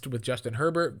impressed with Justin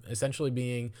Herbert essentially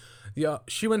being the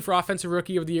shoe-in for Offensive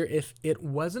Rookie of the Year. If it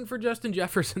wasn't for Justin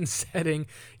Jefferson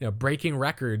breaking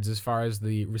records as far as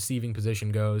the receiving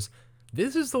position goes,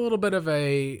 this is a little bit of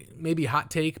a maybe hot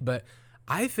take, but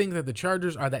I think that the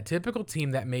Chargers are that typical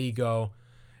team that may go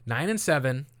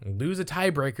 9-7, lose a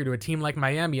tiebreaker to a team like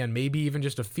Miami, and maybe even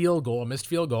just a missed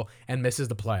field goal, and misses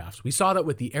the playoffs. We saw that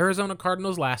with the Arizona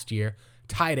Cardinals last year,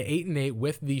 tied at 8-8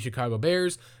 with the Chicago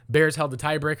Bears. Bears held the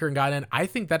tiebreaker and got in. I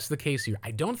think that's the case here.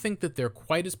 I don't think that they're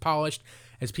quite as polished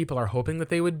as people are hoping that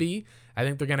they would be. I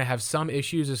think they're going to have some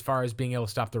issues as far as being able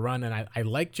to stop the run, and I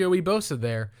like Joey Bosa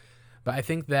there, but I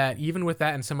think that even with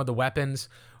that and some of the weapons,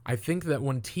 I think that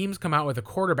when teams come out with a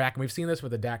quarterback, and we've seen this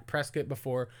with a Dak Prescott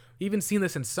before, we've even seen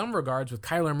this in some regards with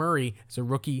Kyler Murray as a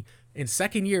rookie. In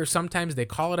second year, sometimes they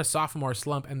call it a sophomore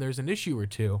slump, and there's an issue or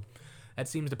two that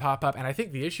seems to pop up. And I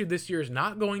think the issue this year is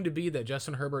not going to be that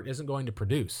Justin Herbert isn't going to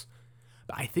produce,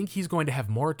 but I think he's going to have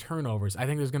more turnovers. I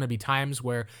think there's going to be times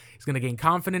where he's going to gain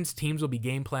confidence. Teams will be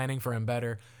game planning for him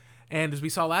better. And as we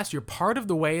saw last year, part of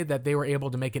the way that they were able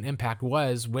to make an impact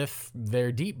was with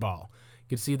their deep ball.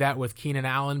 You could see that with Keenan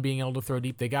Allen being able to throw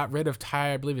deep. They got rid of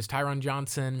Tyron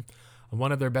Johnson,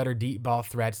 one of their better deep ball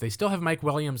threats. They still have Mike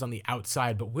Williams on the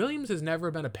outside, but Williams has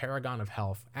never been a paragon of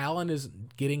health. Allen is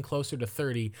getting closer to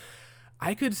 30.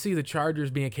 I could see the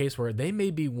Chargers being a case where they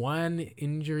may be one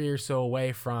injury or so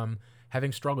away from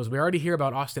having struggles. We already hear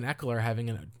about Austin Eckler having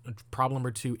a problem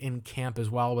or two in camp as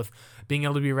well with being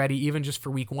able to be ready even just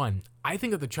for week one. I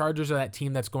think that the Chargers are that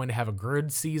team that's going to have a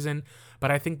good season, but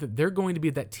I think that they're going to be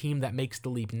that team that makes the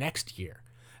leap next year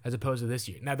as opposed to this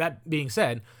year. Now, that being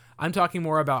said, I'm talking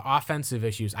more about offensive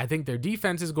issues. I think their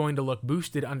defense is going to look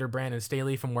boosted under Brandon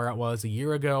Staley from where it was a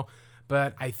year ago,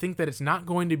 but I think that it's not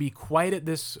going to be quite at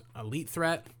this elite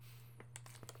threat.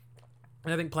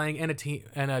 And I think playing in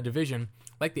a division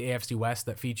like the AFC West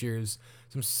that features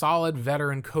some solid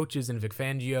veteran coaches in Vic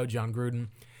Fangio, John Gruden,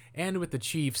 and with the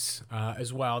Chiefs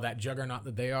as well, that juggernaut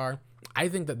that they are, I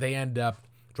think that they end up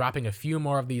dropping a few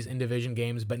more of these in-division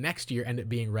games, but next year end up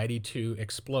being ready to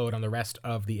explode on the rest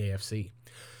of the AFC.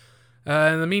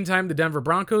 In the meantime, the Denver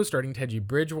Broncos, starting Teddy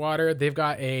Bridgewater, they've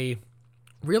got a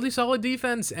really solid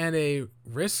defense and a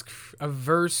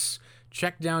risk-averse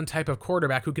check-down type of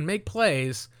quarterback who can make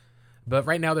plays, but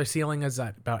right now their ceiling is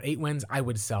at about 8 wins. I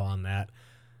would sell on that.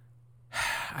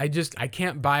 I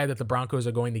can't buy that the Broncos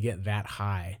are going to get that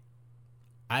high.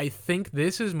 I think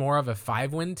this is more of a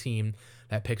 5-win team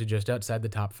that picks just outside the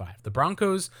top 5. The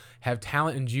Broncos have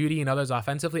talent in Judy and others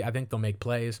offensively. I think they'll make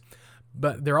plays,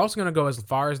 but they're also going to go as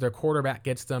far as their quarterback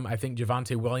gets them. I think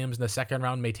Javonte Williams in the second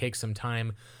round may take some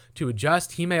time to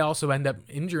adjust. He may also end up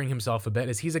injuring himself a bit,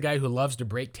 as he's a guy who loves to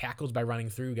break tackles by running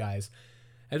through guys.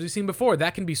 As we've seen before,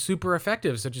 that can be super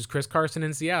effective, such as Chris Carson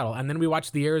in Seattle. And then we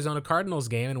watched the Arizona Cardinals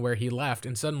game and where he left,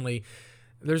 and suddenly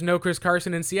there's no Chris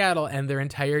Carson in Seattle, and their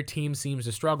entire team seems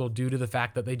to struggle due to the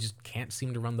fact that they just can't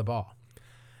seem to run the ball.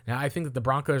 Now, I think that the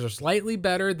Broncos are slightly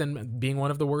better than being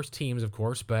one of the worst teams, of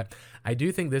course, but I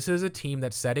do think this is a team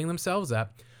that's setting themselves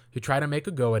up to try to make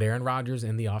a go at Aaron Rodgers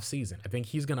in the offseason. I think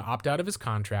he's going to opt out of his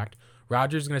contract.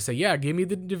 Rodgers is going to say, yeah, give me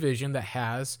the division that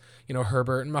has,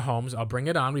 Herbert and Mahomes. I'll bring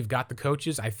it on. We've got the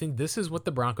coaches. I think this is what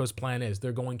the Broncos' plan is.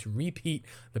 They're going to repeat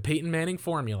the Peyton Manning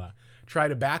formula, try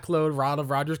to backload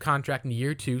Rodgers' contract in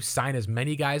year 2, sign as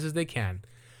many guys as they can,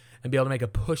 and be able to make a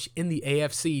push in the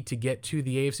AFC to get to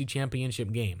the AFC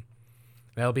Championship game.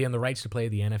 That'll be in the rights to play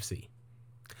the NFC.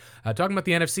 Talking about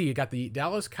the NFC, you got the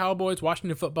Dallas Cowboys,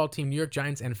 Washington Football Team, New York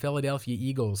Giants, and Philadelphia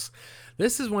Eagles.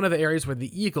 This is one of the areas where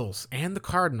the Eagles and the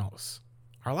Cardinals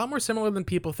are a lot more similar than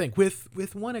people think,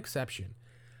 with one exception.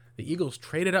 The Eagles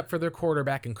traded up for their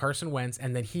quarterback in Carson Wentz,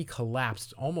 and then he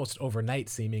collapsed almost overnight,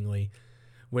 seemingly,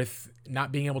 with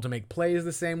not being able to make plays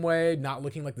the same way, not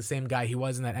looking like the same guy he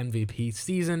was in that MVP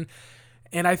season.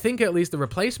 And I think at least the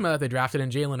replacement that they drafted in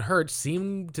Jalen Hurts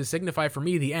seemed to signify for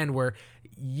me the end, where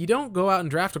you don't go out and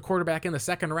draft a quarterback in the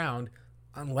second round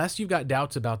unless you've got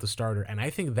doubts about the starter. And I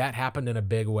think that happened in a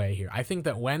big way here. I think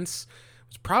that Wentz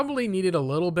was probably needed a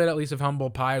little bit, at least of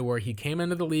humble pie, where he came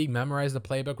into the league, memorized the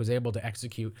playbook, was able to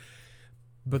execute.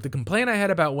 But the complaint I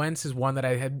had about Wentz is one that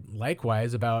I had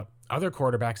likewise about other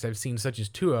quarterbacks I've seen, such as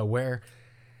Tua, where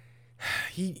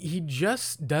he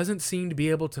just doesn't seem to be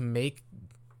able to make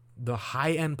the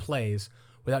high-end plays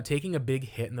without taking a big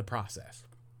hit in the process.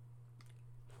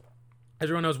 As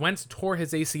everyone knows, Wentz tore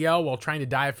his ACL while trying to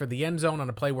dive for the end zone on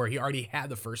a play where he already had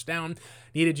the first down.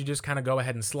 Needed to just kind of go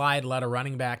ahead and slide, let a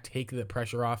running back take the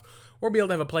pressure off, or be able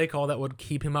to have a play call that would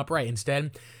keep him upright.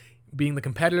 Instead, being the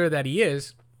competitor that he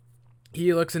is,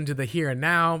 he looks into the here and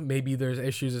now. Maybe there's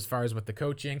issues as far as with the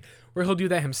coaching, where he'll do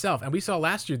that himself. And we saw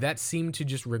last year that seemed to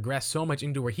just regress so much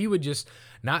into where he would just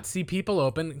not see people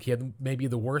open. He had maybe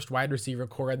the worst wide receiver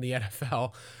core in the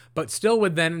NFL, but still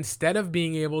would then, instead of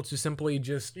being able to simply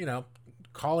just,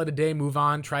 call it a day, move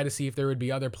on, try to see if there would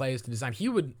be other plays to design, he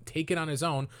would take it on his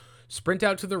own, sprint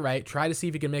out to the right, try to see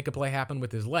if he can make a play happen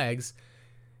with his legs,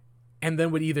 and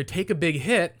then would either take a big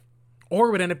hit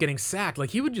or would end up getting sacked. Like,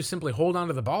 he would just simply hold on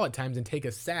to the ball at times and take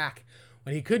a sack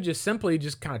when he could just simply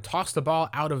just kind of toss the ball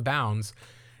out of bounds.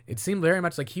 It seemed very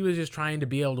much like he was just trying to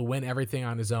be able to win everything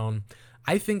on his own.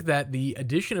 I think that the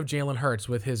addition of Jalen Hurts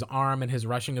with his arm and his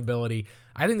rushing ability,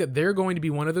 I think that they're going to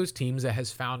be one of those teams that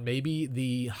has found maybe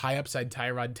the high upside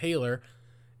Tyrod Taylor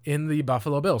in the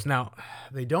Buffalo Bills. Now,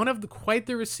 they don't have quite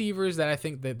the receivers that I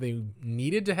think that they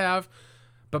needed to have,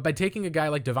 but by taking a guy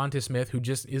like Devonta Smith, who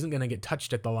just isn't going to get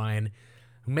touched at the line,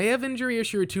 who may have injury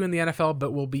issue or two in the NFL,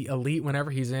 but will be elite whenever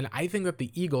he's in, I think that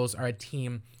the Eagles are a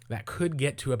team that could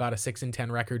get to about a 6-10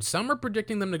 record. Some are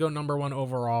predicting them to go number 1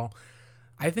 overall.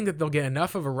 I think that they'll get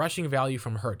enough of a rushing value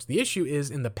from Hurts. The issue is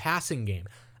in the passing game.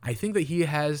 I think that he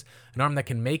has an arm that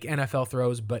can make NFL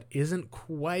throws, but isn't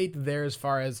quite there as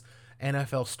far as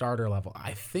NFL starter level.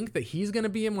 I think that he's going to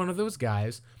be in one of those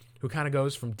guys who kind of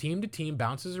goes from team to team,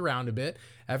 bounces around a bit.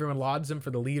 Everyone lauds him for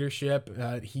the leadership.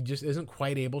 He just isn't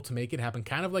quite able to make it happen,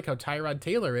 kind of like how Tyrod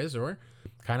Taylor is, or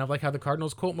kind of like how the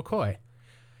Cardinals' Colt McCoy.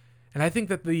 And I think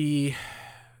that the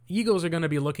Eagles are going to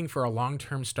be looking for a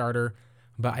long-term starter,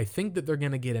 but I think that they're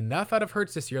going to get enough out of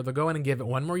Hurts this year. They'll go in and give it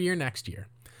one more year next year.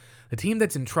 The team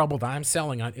that's in trouble that I'm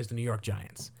selling on is the New York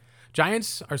Giants.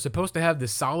 Giants are supposed to have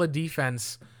this solid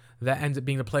defense that ends up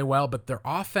being to play well, but their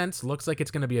offense looks like it's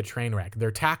going to be a train wreck.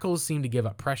 Their tackles seem to give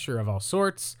up pressure of all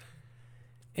sorts,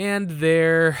 and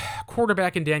their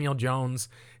quarterback in Daniel Jones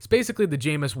is basically the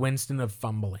Jameis Winston of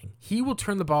fumbling. He will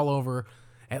turn the ball over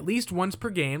at least once per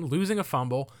game, losing a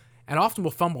fumble, and often will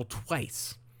fumble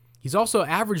twice. He's also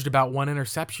averaged about 1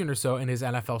 interception or so in his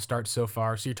NFL starts so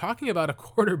far. So you're talking about a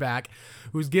quarterback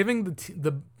who's giving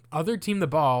the other team the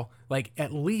ball like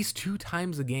at least 2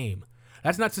 times a game.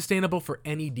 That's not sustainable for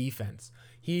any defense.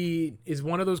 He is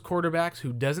one of those quarterbacks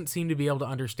who doesn't seem to be able to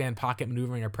understand pocket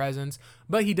maneuvering or presence,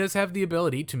 but he does have the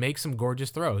ability to make some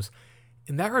gorgeous throws.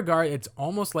 In that regard, it's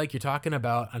almost like you're talking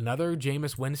about another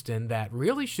Jameis Winston that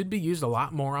really should be used a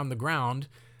lot more on the ground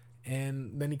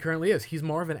than he currently is. He's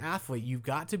more of an athlete. You've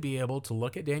got to be able to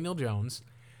look at Daniel Jones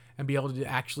and be able to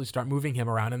actually start moving him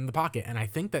around in the pocket, and I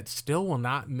think that still will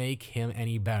not make him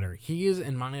any better. He is,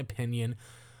 in my opinion,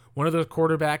 one of those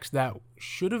quarterbacks that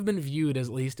should have been viewed at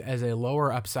least as a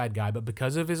lower upside guy, but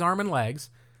because of his arm and legs,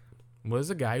 was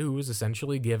a guy who was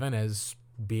essentially given as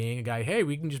being a guy, hey,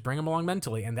 we can just bring him along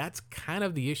mentally. And that's kind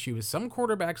of the issue, is some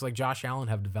quarterbacks like Josh Allen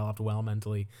have developed well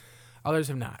mentally. Others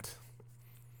have not.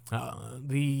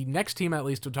 The next team, at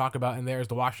least, to talk about in there is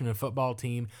the Washington football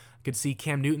team. I could see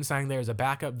Cam Newton signing there as a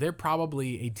backup. They're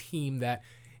probably a team that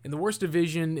in the worst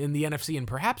division in the NFC and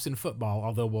perhaps in football,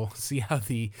 although we'll see how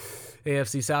the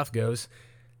AFC South goes,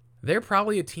 they're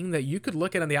probably a team that you could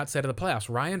look at on the outside of the playoffs.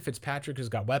 Ryan Fitzpatrick has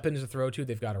got weapons to throw to.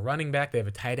 They've got a running back. They have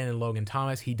a tight end in Logan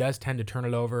Thomas. He does tend to turn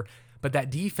it over. But that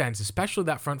defense, especially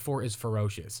that front four, is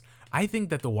ferocious. I think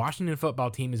that the Washington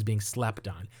football team is being slept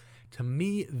on. To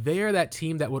me, they're that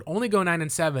team that would only go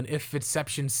 9-7 if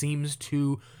Fitzception seems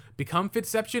to become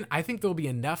Fitzception. I think there'll be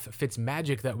enough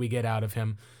Fitzmagic that we get out of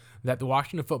him that the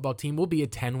Washington football team will be a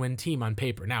 10-win team on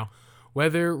paper. Now,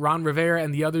 whether Ron Rivera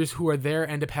and the others who are there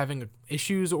end up having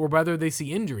issues or whether they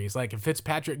see injuries, like if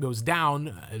Fitzpatrick goes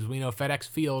down, as we know, FedEx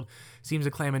Field seems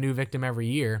to claim a new victim every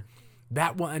year,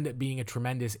 that will end up being a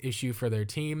tremendous issue for their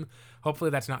team. Hopefully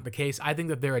that's not the case. I think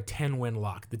that they're a 10-win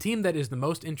lock. The team that is the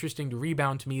most interesting to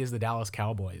rebound to me is the Dallas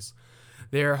Cowboys.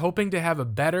 They're hoping to have a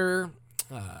better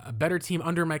team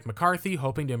under Mike McCarthy,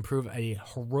 hoping to improve a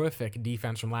horrific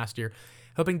defense from last year,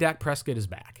 hoping Dak Prescott is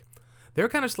back. They're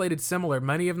kind of slated similar.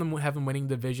 Many of them have them winning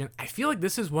the division. I feel like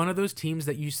this is one of those teams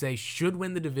that you say should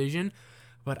win the division,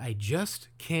 but I just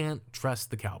can't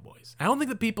trust the Cowboys. I don't think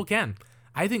that people can.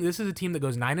 I think this is a team that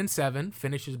goes 9-7,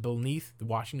 finishes beneath the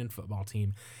Washington football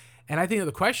team. And I think that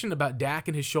the question about Dak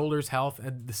and his shoulders health,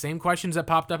 and the same questions that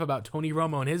popped up about Tony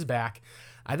Romo and his back,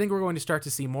 I think we're going to start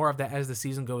to see more of that as the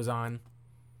season goes on.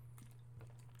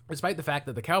 Despite the fact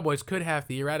that the Cowboys could have,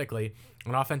 theoretically,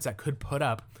 an offense that could put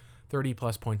up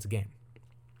 30-plus points a game.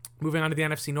 Moving on to the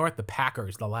NFC North, the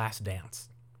Packers, the last dance.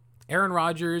 Aaron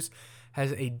Rodgers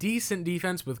has a decent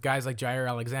defense with guys like Jair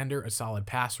Alexander, a solid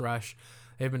pass rush.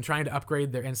 They've been trying to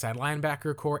upgrade their inside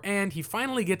linebacker core, and he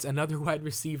finally gets another wide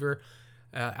receiver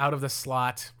out of the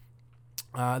slot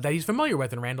that he's familiar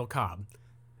with in Randall Cobb.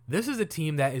 This is a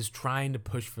team that is trying to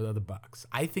push for the Bucs.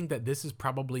 I think that this is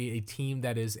probably a team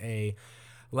that is a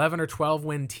 11 or 12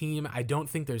 win team. I don't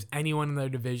think there's anyone in their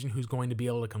division who's going to be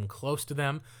able to come close to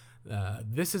them.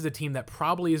 This is a team that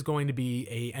probably is going to be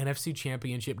a NFC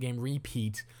Championship game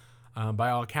repeat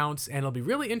by all accounts, and it'll be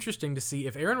really interesting to see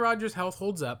if Aaron Rodgers' health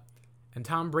holds up and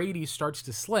Tom Brady starts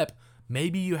to slip.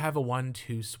 Maybe you have a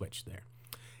 1-2 switch there.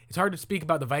 It's hard to speak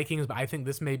about the Vikings, but I think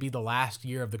this may be the last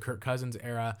year of the Kirk Cousins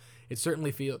era. It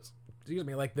certainly feels,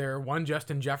 like they're one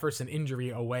Justin Jefferson injury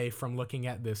away from looking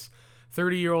at this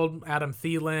 30-year-old Adam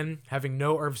Thielen having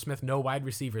no Irv Smith, no wide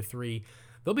receiver 3.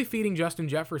 They'll be feeding Justin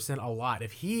Jefferson a lot.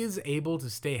 If he is able to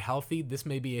stay healthy, this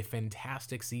may be a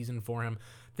fantastic season for him.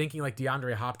 Thinking like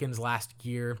DeAndre Hopkins last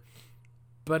year.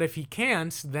 But if he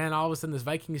can't, then all of a sudden this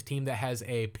Vikings team that has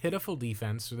a pitiful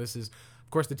defense, so this is, of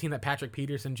course, the team that Patrick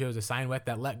Peterson chose to sign with,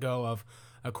 that let go of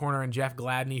a corner in Jeff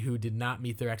Gladney who did not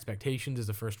meet their expectations as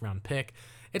a first-round pick.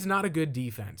 It's not a good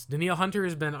defense. Danielle Hunter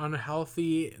has been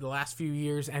unhealthy the last few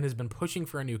years and has been pushing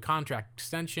for a new contract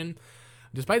extension.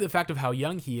 Despite the fact of how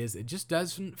young he is, it just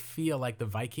doesn't feel like the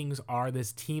Vikings are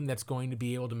this team that's going to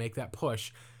be able to make that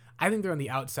push. I think they're on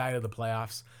the outside of the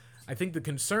playoffs. I think the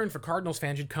concern for Cardinals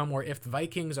fans should come where if the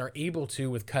Vikings are able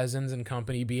to, with Cousins and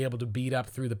company, be able to beat up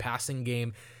through the passing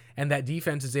game, and that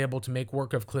defense is able to make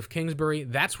work of Cliff Kingsbury,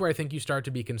 that's where I think you start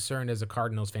to be concerned as a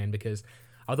Cardinals fan, because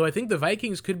although I think the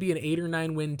Vikings could be an 8 or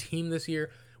 9 win team this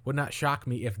year, would not shock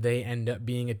me if they end up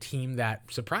being a team that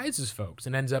surprises folks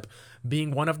and ends up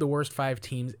being one of the worst 5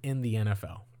 teams in the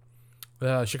NFL.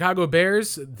 The Chicago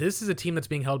Bears, this is a team that's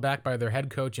being held back by their head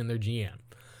coach and their GM.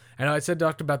 I know I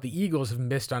talked about the Eagles have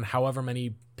missed on however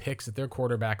many picks at their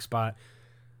quarterback spot,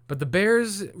 but the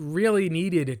Bears really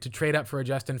needed to trade up for a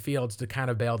Justin Fields to kind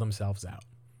of bail themselves out.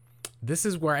 This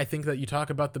is where I think that you talk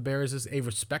about the Bears as a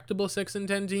respectable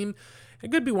 6-10 team.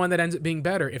 It could be one that ends up being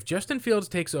better. If Justin Fields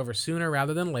takes over sooner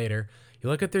rather than later, you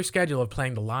look at their schedule of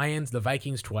playing the Lions, the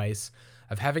Vikings twice,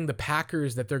 of having the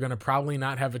Packers that they're going to probably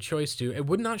not have a choice to. It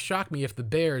would not shock me if the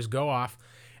Bears go off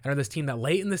and are this team that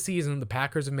late in the season, the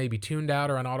Packers have maybe tuned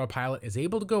out or on autopilot, is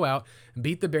able to go out and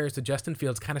beat the Bears to Justin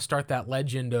Fields, kind of start that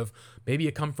legend of maybe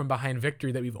a come-from-behind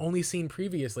victory that we've only seen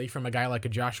previously from a guy like a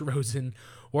Josh Rosen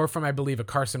or from, I believe, a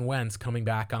Carson Wentz coming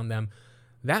back on them.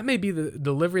 That may be the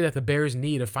delivery that the Bears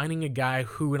need, of finding a guy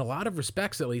who, in a lot of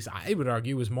respects at least, I would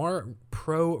argue, was more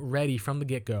pro-ready from the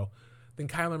get-go than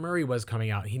Kyler Murray was coming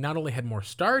out. He not only had more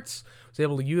starts, was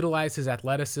able to utilize his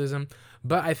athleticism,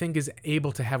 but I think is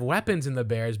able to have weapons in the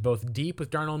Bears, both deep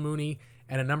with Darnell Mooney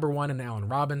and a number 1 in Allen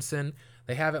Robinson.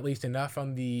 They have at least enough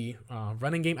on the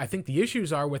running game. I think the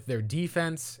issues are with their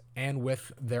defense and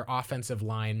with their offensive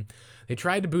line. They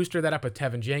tried to booster that up with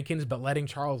Tevin Jenkins, but letting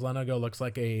Charles Leno go looks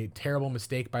like a terrible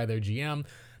mistake by their GM.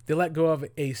 They let go of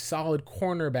a solid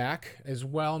cornerback as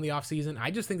well in the offseason.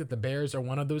 I just think that the Bears are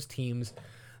one of those teams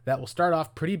that will start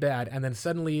off pretty bad, and then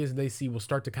suddenly, as they see, will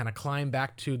start to kind of climb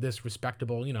back to this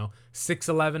respectable,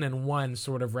 6-11-1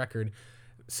 sort of record,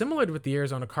 similar to what the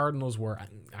Arizona Cardinals were.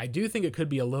 I do think it could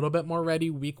be a little bit more ready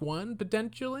week 1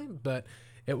 potentially, but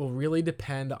it will really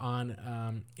depend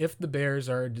on if the Bears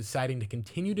are deciding to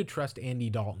continue to trust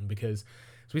Andy Dalton, because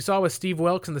as we saw with Steve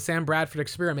Wilkes and the Sam Bradford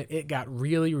experiment, it got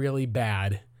really, really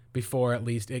bad before at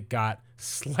least it got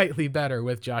slightly better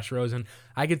with Josh Rosen.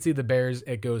 I could see the Bears,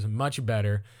 it goes much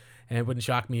better, and it wouldn't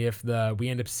shock me if we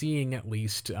end up seeing at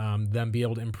least them be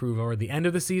able to improve over the end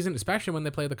of the season, especially when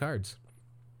they play the Cards.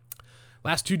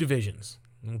 Last 2 divisions.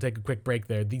 We'll take a quick break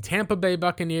there. The Tampa Bay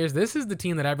Buccaneers, this is the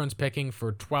team that everyone's picking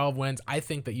for 12 wins. I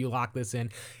think that you lock this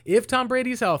in. If Tom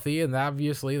Brady's healthy, and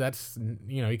obviously that's,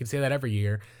 you can say that every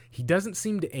year, he doesn't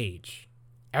seem to age.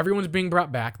 Everyone's being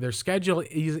brought back. Their schedule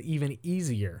is even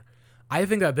easier. I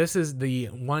think that this is the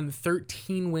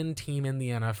 13-win team in the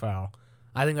NFL.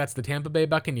 I think that's the Tampa Bay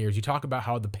Buccaneers. You talk about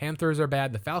how the Panthers are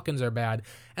bad, the Falcons are bad,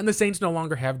 and the Saints no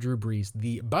longer have Drew Brees.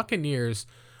 The Buccaneers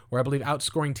were, I believe,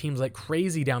 outscoring teams like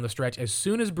crazy down the stretch. As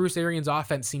soon as Bruce Arians'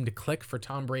 offense seemed to click for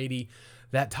Tom Brady,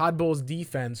 that Todd Bowles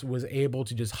defense was able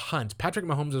to just hunt. Patrick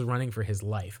Mahomes was running for his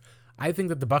life. I think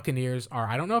that the Buccaneers are,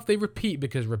 I don't know if they repeat,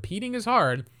 because repeating is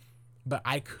hard, but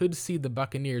I could see the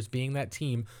Buccaneers being that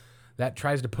team that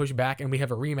tries to push back, and we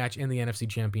have a rematch in the NFC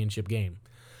Championship game.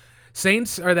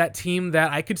 Saints are that team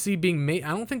that I could see being made. I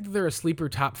don't think that they're a sleeper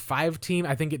top 5 team.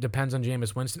 I think it depends on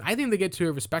Jameis Winston. I think they get to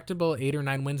a respectable 8 or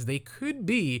 9 wins. They could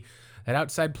be that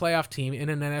outside playoff team in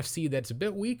an NFC that's a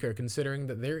bit weaker, considering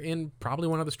that they're in probably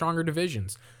one of the stronger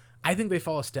divisions. I think they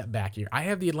fall a step back here. I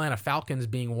have the Atlanta Falcons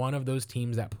being one of those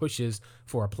teams that pushes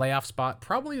for a playoff spot,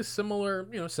 probably a similar,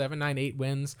 7, 9, 8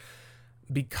 wins,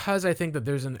 because I think that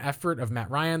there's an effort of Matt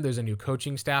Ryan. There's a new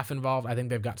coaching staff involved. I think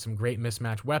they've got some great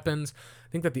mismatch weapons.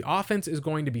 I think that the offense is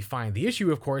going to be fine. The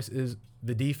issue, of course, is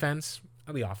the defense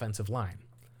of the offensive line.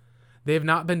 They have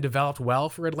not been developed well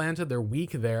for Atlanta. They're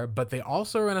weak there, but they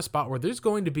also are in a spot where there's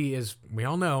going to be, as we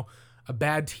all know, a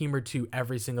bad team or two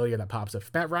every single year that pops up.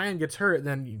 If Matt Ryan gets hurt,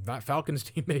 then that Falcons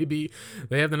team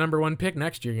they have the number 1 pick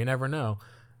next year. You never know.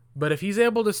 But if he's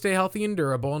able to stay healthy and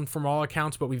durable, and from all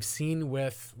accounts, what we've seen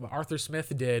with what Arthur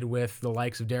Smith did with the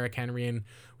likes of Derrick Henry and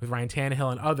with Ryan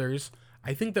Tannehill and others,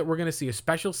 I think that we're going to see a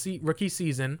special rookie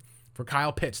season for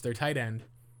Kyle Pitts, their tight end.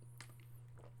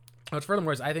 But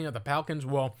furthermore, I think that the Falcons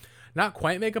will not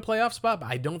quite make a playoff spot, but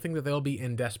I don't think that they'll be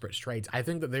in desperate straits. I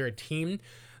think that they're a team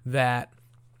that,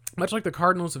 much like the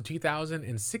Cardinals of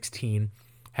 2016,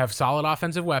 have solid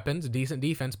offensive weapons, decent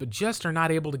defense, but just are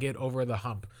not able to get over the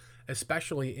hump,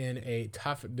 especially in a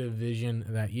tough division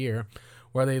that year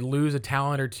where they lose a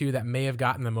talent or two that may have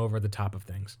gotten them over the top of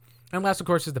things. And last, of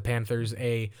course, is the Panthers,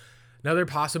 another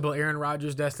possible Aaron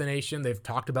Rodgers destination. They've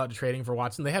talked about trading for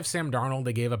Watson. They have Sam Darnold.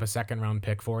 They gave up a second-round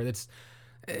pick for it.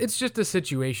 It's just a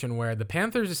situation where the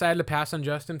Panthers decided to pass on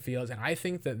Justin Fields, and I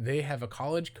think that they have a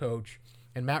college coach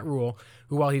and Matt Rule,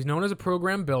 who, while he's known as a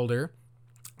program builder,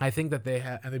 I think that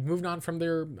they've moved on from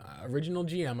their original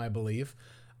GM, I believe.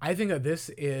 I think that this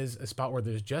is a spot where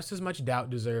there's just as much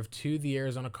doubt deserved to the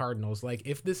Arizona Cardinals. Like,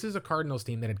 if this is a Cardinals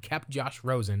team that had kept Josh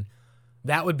Rosen,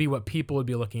 that would be what people would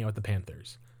be looking at with the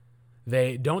Panthers.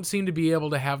 They don't seem to be able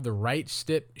to have the right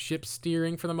ship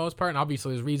steering for the most part, and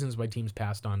obviously there's reasons why teams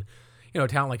passed on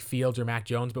talent like Fields or Mac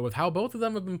Jones, but with how both of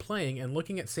them have been playing and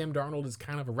looking at Sam Darnold as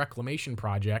kind of a reclamation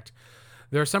project,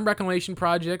 there are some reclamation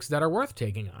projects that are worth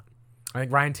taking on. I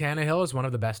think Ryan Tannehill is one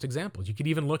of the best examples. You could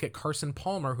even look at Carson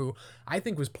Palmer, who I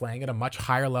think was playing at a much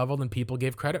higher level than people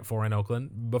gave credit for in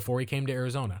Oakland before he came to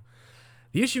Arizona.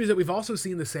 The issue is that we've also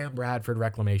seen the Sam Bradford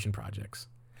reclamation projects.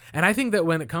 And I think that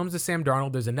when it comes to Sam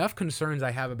Darnold, there's enough concerns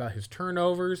I have about his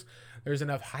turnovers. There's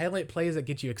enough highlight plays that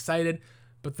get you excited,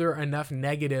 but there are enough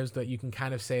negatives that you can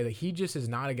kind of say that he just is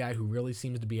not a guy who really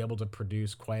seems to be able to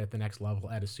produce quite at the next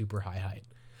level at a super high height.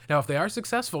 Now, if they are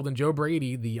successful, then Joe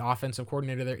Brady, the offensive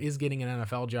coordinator there, is getting an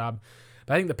NFL job.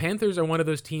 But I think the Panthers are one of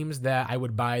those teams that I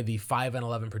would buy the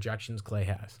 5-11 projections Clay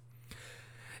has.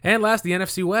 And last, the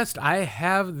NFC West. I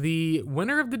have the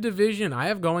winner of the division. I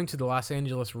have going to the Los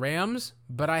Angeles Rams,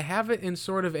 but I have it in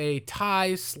sort of a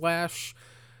tie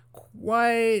 /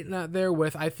 quite not there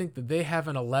with. I think that they have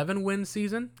an 11-win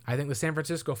season. I think the San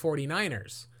Francisco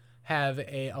 49ers have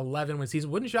a 11-win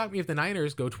season. Wouldn't shock me if the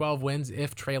Niners go 12 wins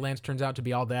if Trey Lance turns out to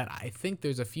be all that. I think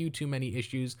there's a few too many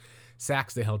issues,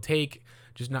 sacks that he'll take,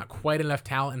 just not quite enough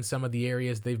talent in some of the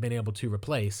areas they've been able to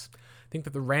replace. I think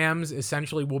that the Rams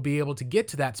essentially will be able to get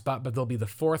to that spot, but they'll be the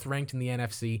 4th ranked in the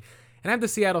NFC. And I have the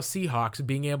Seattle Seahawks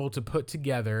being able to put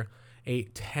together a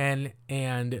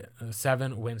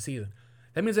 10-7 win season.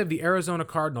 That means I have the Arizona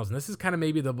Cardinals, and this is kind of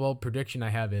maybe the bold prediction I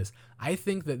have is I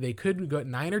think that they could go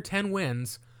 9 or 10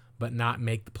 wins, but not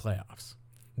make the playoffs.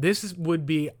 This would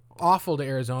be awful to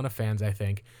Arizona fans, I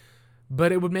think,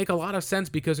 but it would make a lot of sense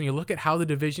because when you look at how the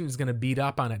division is going to beat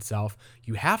up on itself,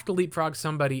 you have to leapfrog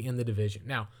somebody in the division.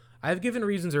 Now, I've given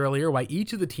reasons earlier why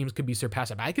each of the teams could be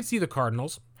surpassed. I could see the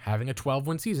Cardinals having a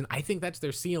 12-win season. I think that's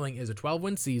their ceiling, is a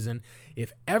 12-win season.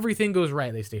 If everything goes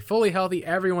right, they stay fully healthy,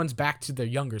 everyone's back to their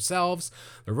younger selves.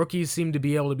 The rookies seem to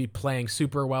be able to be playing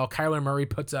super well. Kyler Murray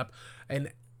puts up an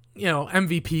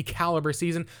MVP caliber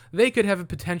season. They could have a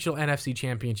potential NFC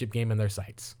championship game in their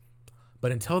sights.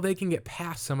 But until they can get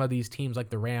past some of these teams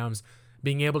like the Rams,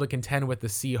 being able to contend with the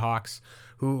Seahawks,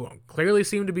 who clearly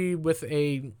seem to be with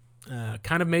a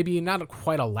kind of maybe not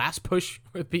quite a last push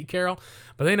with Pete Carroll,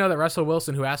 but they know that Russell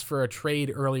Wilson, who asked for a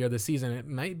trade earlier this season, it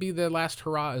might be their last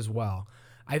hurrah as well.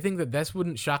 I think that this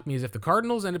wouldn't shock me as if the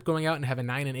Cardinals end up going out and have a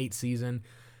 9-8 season.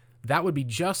 That would be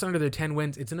just under their 10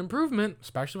 wins. It's an improvement,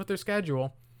 especially with their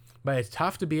schedule, but it's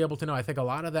tough to be able to know. I think a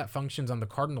lot of that functions on the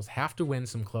Cardinals have to win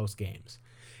some close games.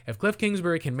 If Cliff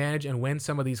Kingsbury can manage and win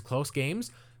some of these close games,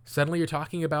 suddenly you're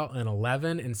talking about an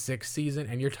 11-6 season,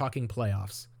 and you're talking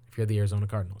playoffs if you're the Arizona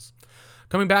Cardinals.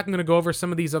 Coming back, I'm going to go over some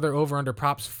of these other over-under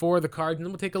props for the Cards, and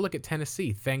then we'll take a look at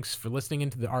Tennessee. Thanks for listening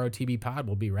into the ROTB pod.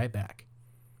 We'll be right back.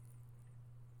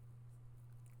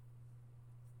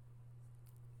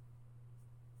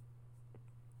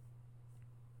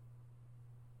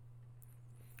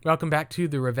 Welcome back to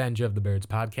the Revenge of the Birds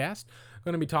podcast. I'm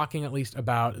going to be talking at least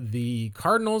about the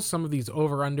Cardinals, some of these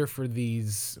over-under for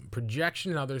these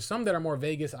projections. Now, there's some that are more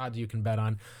Vegas odds you can bet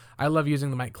on. I love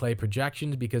using the Mike Clay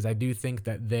projections because I do think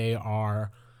that they are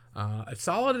a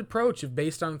solid approach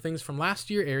based on things from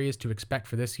last year, areas to expect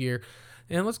for this year.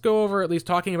 And let's go over at least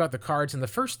talking about the cards. And the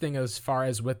first thing as far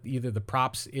as with either the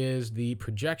props is the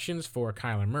projections for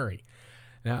Kyler Murray.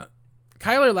 Now,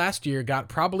 Kyler last year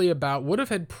would have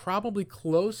had probably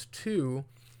close to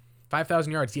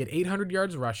 5,000 yards. He had 800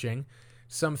 yards rushing,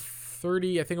 some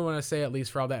 30, I think I want to say at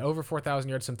least for all that, over 4,000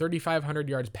 yards, some 3,500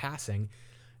 yards passing,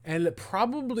 and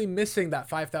probably missing that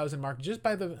 5,000 mark just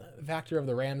by the factor of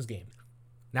the Rams game.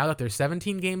 Now that there's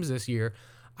 17 games this year,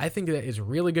 I think that it's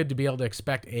really good to be able to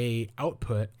expect a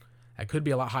output that could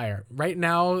be a lot higher. Right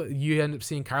now, you end up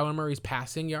seeing Kyler Murray's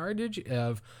passing yardage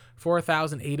of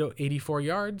 4,884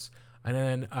 yards, and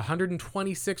then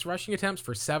 126 rushing attempts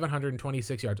for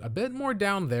 726 yards. A bit more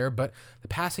down there, but the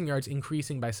passing yards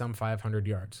increasing by some 500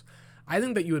 yards. I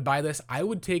think that you would buy this. I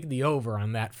would take the over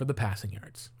on that for the passing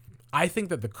yards. I think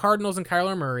that the Cardinals and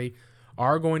Kyler Murray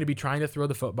are going to be trying to throw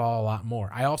the football a lot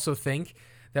more. I also think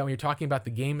that when you're talking about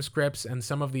the game scripts and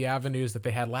some of the avenues that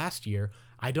they had last year,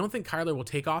 I don't think Kyler will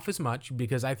take off as much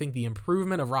because I think the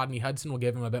improvement of Rodney Hudson will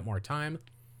give him a bit more time.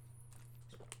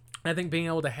 I think being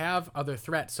able to have other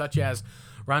threats such as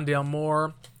Rondale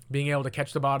Moore, being able to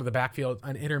catch the ball out of the backfield,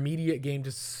 an intermediate game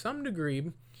to some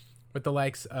degree with the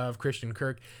likes of Christian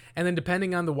Kirk, and then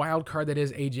depending on the wild card that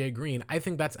is AJ Green, I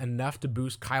think that's enough to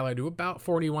boost Kyler to about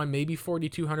 41, maybe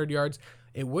 4,200 yards.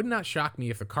 It would not shock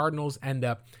me if the Cardinals end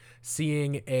up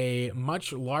seeing a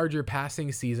much larger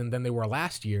passing season than they were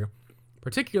last year,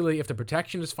 particularly if the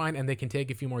protection is fine and they can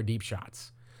take a few more deep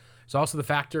shots. There's also the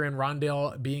factor in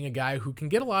Rondale being a guy who can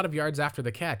get a lot of yards after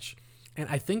the catch. And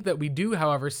I think that we do,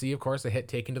 however, see, of course, a hit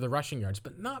taken to the rushing yards,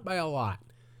 but not by a lot.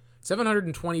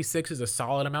 726 is a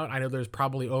solid amount. I know there's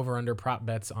probably over-under prop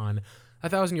bets on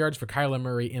 1,000 yards for Kyler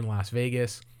Murray in Las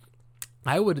Vegas.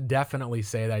 I would definitely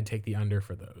say that I'd take the under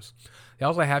for those. They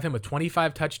also have him with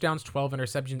 25 touchdowns, 12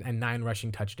 interceptions, and 9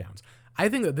 rushing touchdowns. I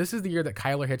think that this is the year that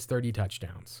Kyler hits 30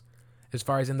 touchdowns. As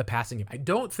far as in the passing game, I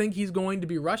don't think he's going to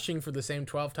be rushing for the same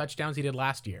 12 touchdowns he did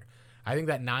last year. I think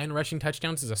that 9 rushing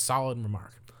touchdowns is a solid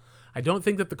remark. I don't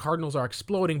think that the Cardinals are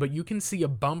exploding, but you can see a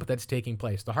bump that's taking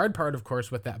place. The hard part, of course,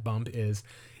 with that bump is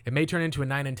it may turn into a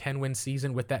 9-10 win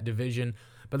season with that division,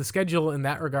 but the schedule in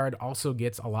that regard also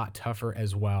gets a lot tougher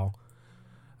as well.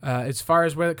 As far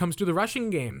as when it comes to the rushing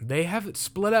game, they have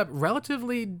split up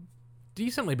relatively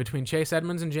decently between Chase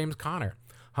Edmonds and James Conner.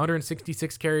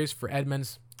 166 carries for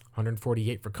Edmonds,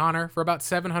 148 for Conner for about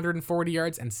 740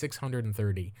 yards and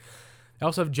 630. They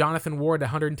also have Jonathan Ward at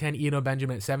 110, Eno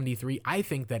Benjamin at 73. I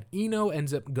think that Eno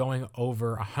ends up going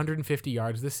over 150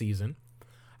 yards this season.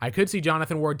 I could see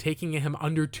Jonathan Ward taking him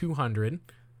under 200,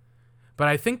 but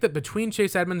I think that between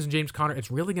Chase Edmonds and James Conner,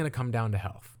 it's really going to come down to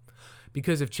health.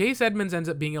 Because if Chase Edmonds ends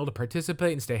up being able to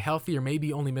participate and stay healthy or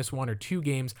maybe only miss 1 or 2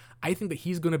 games, I think that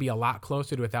he's going to be a lot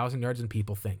closer to 1,000 yards than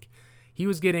people think. He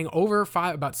was getting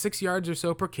about 6 yards or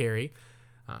so per carry.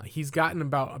 He's gotten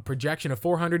about a projection of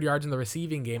 400 yards in the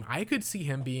receiving game. I could see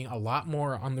him being a lot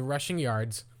more on the rushing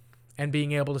yards and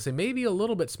being able to say maybe a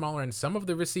little bit smaller in some of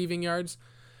the receiving yards,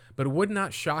 but it would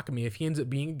not shock me if he ends up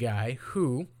being a guy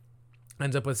who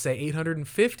ends up with, say,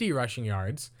 850 rushing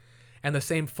yards and the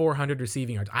same 400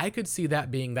 receiving yards. I could see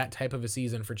that being that type of a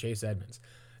season for Chase Edmonds.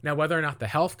 Now, whether or not the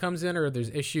health comes in or there's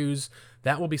issues,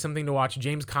 that will be something to watch.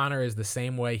 James Conner is the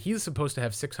same way. He's supposed to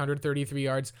have 633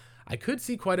 yards. I could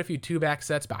see quite a few two-back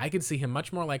sets, but I could see him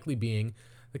much more likely being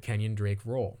the Kenyon Drake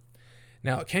role.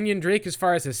 Now, Kenyon Drake, as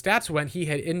far as his stats went, he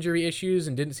had injury issues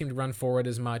and didn't seem to run forward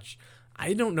as much.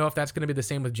 I don't know if that's going to be the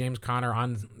same with James Conner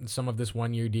on some of this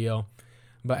one-year deal,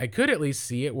 but I could at least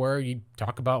see it where you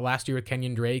talk about last year with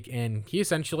Kenyon Drake, and he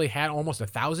essentially had almost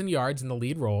 1,000 yards in the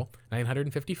lead role,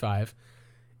 955.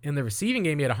 In the receiving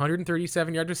game, he had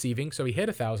 137 yards receiving, so he hit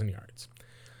 1,000 yards.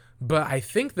 But I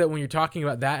think that when you're talking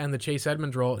about that and the Chase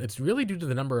Edmonds role, it's really due to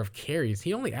the number of carries.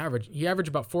 He averaged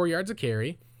about 4 yards a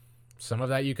carry. Some of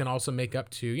that you can also make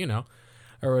up to,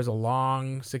 there was a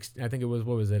long,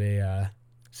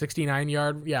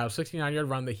 69-yard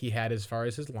run that he had as far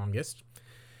as his longest.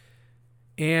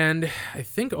 And I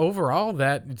think overall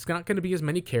that it's not going to be as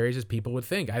many carries as people would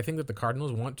think. I think that the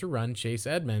Cardinals want to run Chase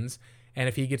Edmonds, and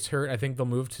if he gets hurt, I think they'll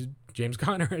move to James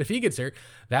Conner. And if he gets hurt,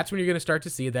 that's when you're going to start to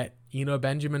see that Eno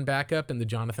Benjamin backup and the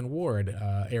Jonathan Ward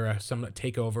era somewhat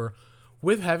take over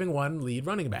with having one lead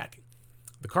running back.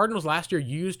 The Cardinals last year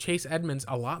used Chase Edmonds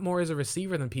a lot more as a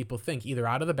receiver than people think, either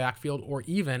out of the backfield or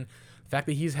even the fact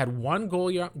that he's had one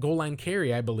goal line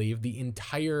carry, I believe, the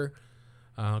entire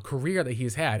career that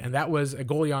he's had, and that was a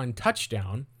goal-line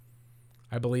touchdown,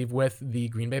 I believe, with the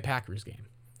Green Bay Packers game.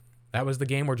 That was the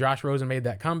game where Josh Rosen made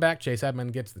that comeback. Chase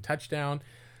Edmonds gets the touchdown.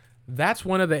 That's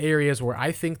one of the areas where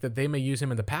I think that they may use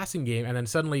him in the passing game, and then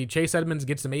suddenly Chase Edmonds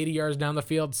gets some 80 yards down the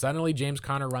field. Suddenly James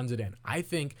Conner runs it in. I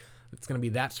think it's going to be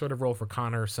that sort of role for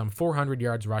Conner, some 400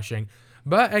 yards rushing.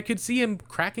 But I could see him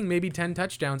cracking maybe 10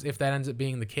 touchdowns if that ends up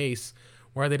being the case,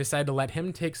 where they decide to let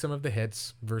him take some of the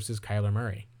hits versus Kyler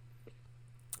Murray.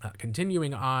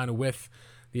 Continuing on with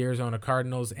the Arizona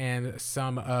Cardinals and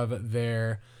some of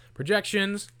their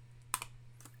projections.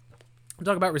 We'll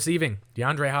talk about receiving.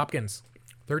 DeAndre Hopkins,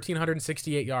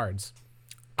 1,368 yards.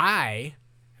 I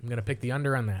am going to pick the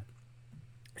under on that.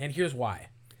 And here's why.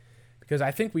 Because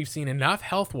I think we've seen enough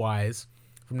health-wise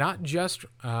from not just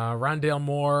Rondale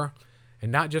Moore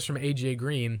and not just from A.J.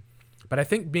 Green, but I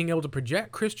think being able to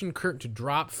project Christian Kirk to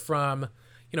drop from,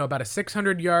 about a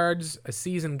 600 yards a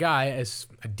season guy as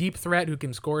a deep threat who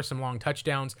can score some long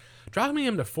touchdowns, dropping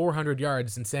him to 400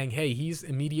 yards and saying, hey, he's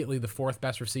immediately the fourth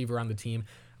best receiver on the team,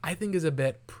 I think is a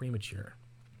bit premature.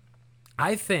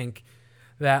 I think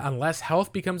that unless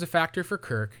health becomes a factor for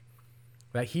Kirk,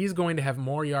 that he's going to have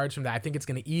more yards from that. I think it's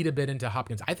going to eat a bit into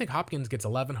Hopkins. I think Hopkins gets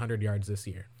 1,100 yards this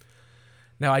year.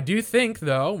 Now, I do think,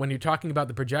 though, when you're talking about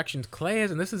the projections, Clay has,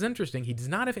 and this is interesting, he does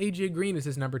not have A.J. Green as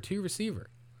his number 2 receiver.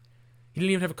 He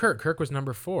didn't even have Kirk. Kirk was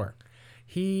number 4.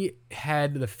 He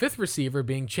had the 5th receiver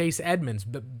being Chase Edmonds,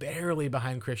 but barely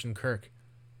behind Christian Kirk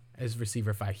as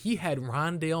receiver 5. He had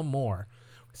Rondale Moore,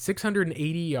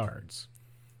 680 yards,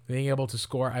 being able to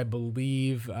score, I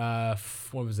believe,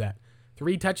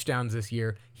 3 touchdowns this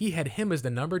year. He had him as the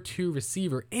number 2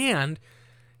 receiver and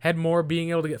had Moore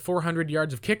being able to get 400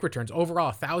 yards of kick returns. Overall,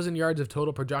 1,000 yards of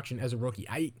total production as a rookie.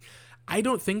 I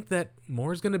don't think that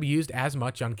Moore is going to be used as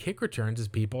much on kick returns as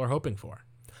people are hoping for.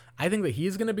 I think that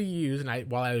he's going to be used, and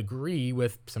while I agree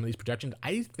with some of these projections,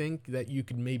 I think that you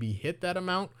could maybe hit that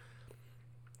amount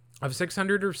of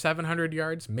 600 or 700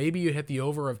 yards. Maybe you hit the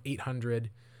over of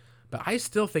 800. But I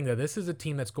still think that this is a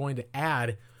team that's going to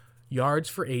add yards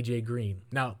for A.J. Green.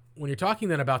 Now, when you're talking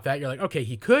then about that, you're like, okay,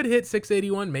 he could hit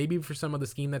 681, maybe for some of the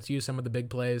scheme that's used, some of the big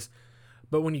plays.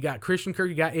 But when you got Christian Kirk,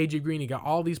 you got A.J. Green, you got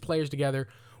all these players together,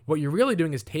 what you're really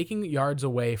doing is taking yards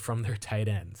away from their tight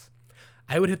ends.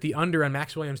 I would hit the under on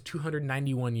Max Williams'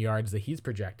 291 yards that he's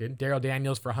projected. Darrell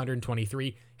Daniels for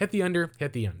 123. Hit the under,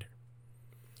 hit the under.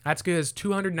 That's because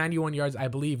 291 yards, I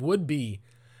believe, would be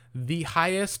the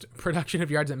highest production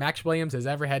of yards that Max Williams has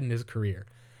ever had in his career.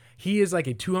 He is like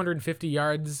a 250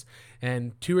 yards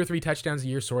and 2 or 3 touchdowns a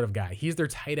year sort of guy. He's their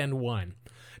tight end 1.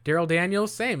 Darrell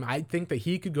Daniels, same. I think that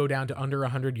he could go down to under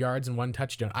 100 yards and 1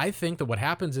 touchdown. I think that what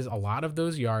happens is a lot of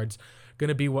those yards going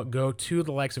to be what go to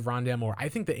the likes of Rondale Moore. I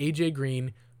think that A.J.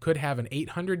 Green could have an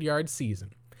 800-yard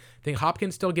season. I think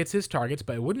Hopkins still gets his targets,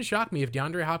 but it wouldn't shock me if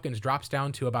DeAndre Hopkins drops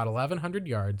down to about 1,100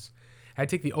 yards. I'd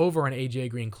take the over on A.J.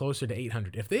 Green closer to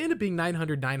 800. If they end up being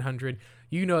 900,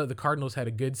 you know that the Cardinals had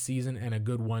a good season and a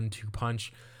good 1-2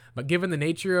 punch. But given the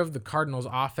nature of the Cardinals'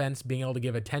 offense, being able to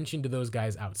give attention to those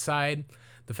guys outside,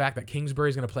 the fact that Kingsbury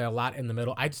is going to play a lot in the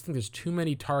middle, I just think there's too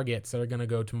many targets that are going to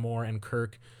go to Moore and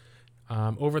Kirk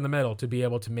over the middle to be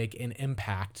able to make an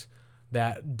impact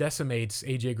that decimates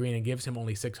A.J. Green and gives him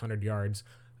only 600 yards,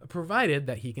 provided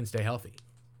that he can stay healthy.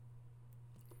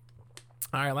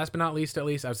 All right, last but not least, at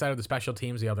least outside of the special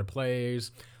teams, the other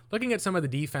players, looking at some of the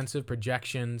defensive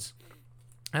projections,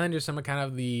 and then just some of kind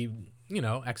of the,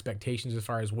 expectations as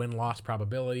far as win-loss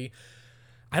probability.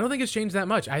 I don't think it's changed that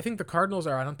much. I think the Cardinals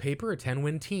are on paper a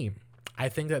 10-win team. I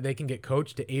think that they can get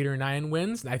coached to 8 or 9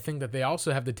 wins. I think that they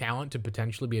also have the talent to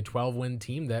potentially be a 12-win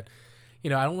team that, I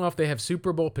don't know if they have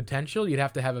Super Bowl potential. You'd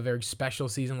have to have a very special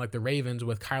season like the Ravens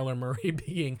with Kyler Murray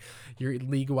being your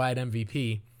league-wide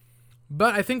MVP.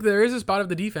 But I think there is a spot of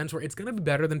the defense where it's going to be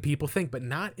better than people think, but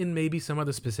not in maybe some of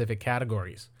the specific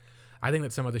categories. I think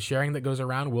that some of the sharing that goes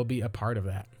around will be a part of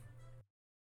that.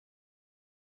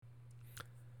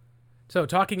 So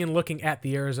talking and looking at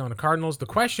the Arizona Cardinals, the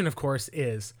question, of course,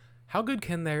 is how good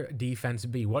can their defense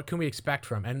be? What can we expect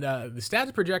from? And the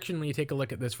stats projection, when you take a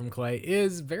look at this from Clay,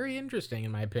 is very interesting,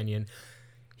 in my opinion.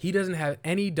 He doesn't have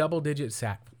any double-digit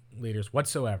sack leaders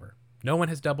whatsoever. No one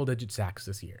has double-digit sacks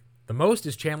this year. The most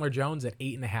is Chandler Jones at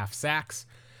 8.5 sacks,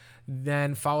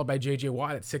 then followed by J.J.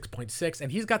 Watt at 6.6,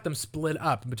 and he's got them split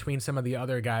up between some of the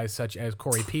other guys, such as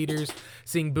Corey Peters,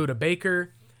 seeing Budda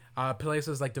Baker,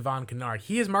 places like Devon Kennard.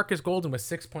 He is Marcus Golden with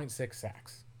 6.6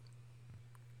 sacks.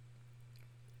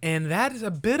 And that is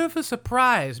a bit of a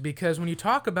surprise because when you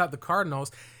talk about the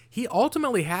Cardinals, he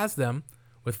ultimately has them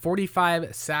with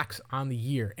 45 sacks on the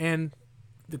year. And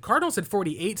the Cardinals had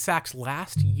 48 sacks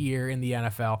last year in the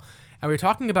NFL, and we were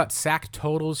talking about sack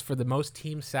totals for the most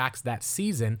team sacks that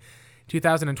season,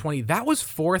 2020. That was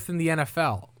fourth in the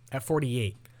NFL at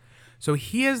 48. So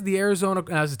he is the Arizona,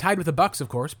 tied with the Bucs, of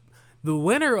course. The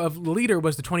leader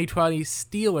was the 2020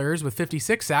 Steelers with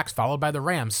 56 sacks, followed by the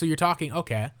Rams. So you're talking,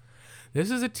 okay,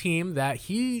 this is a team that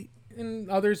he and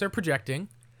others are projecting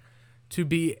to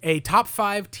be a top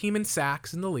 5 team in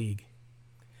sacks in the league.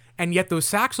 And yet those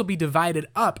sacks will be divided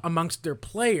up amongst their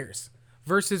players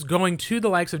versus going to the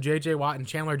likes of J.J. Watt and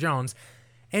Chandler Jones.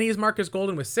 And he has Marcus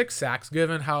Golden with 6 sacks,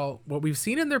 given what we've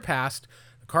seen in their past.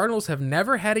 The Cardinals have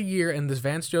never had a year in this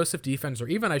Vance Joseph defense, or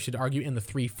even I should argue in the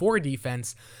 3-4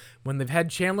 defense, when they've had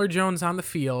Chandler Jones on the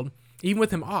field. Even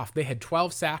with him off, they had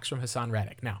 12 sacks from Hassan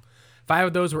Reddick. Now, 5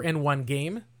 of those were in one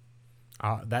game.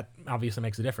 That obviously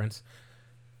makes a difference.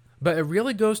 But it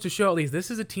really goes to show, at least,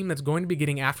 this is a team that's going to be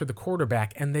getting after the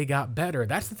quarterback, and they got better.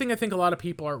 That's the thing I think a lot of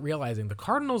people aren't realizing. The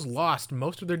Cardinals lost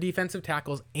most of their defensive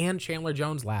tackles and Chandler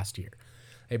Jones last year.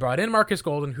 They brought in Marcus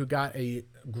Golden, who got a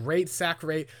great sack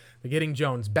rate. They're getting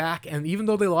Jones back, and even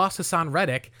though they lost Hassan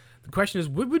Reddick, the question is,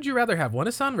 would you rather have one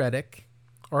Hassan Reddick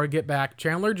or get back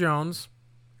Chandler Jones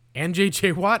and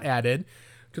J.J. Watt added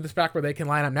to the spot where they can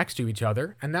line up next to each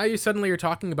other? And now you suddenly are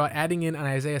talking about adding in an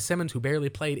Isaiah Simmons who barely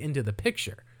played into the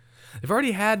picture. They've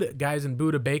already had guys in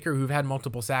Budda Baker who've had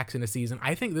multiple sacks in a season.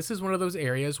 I think this is one of those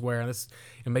areas where, it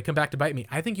may come back to bite me,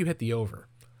 I think you hit the over.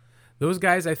 Those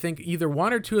guys, I think either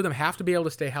one or two of them have to be able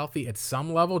to stay healthy at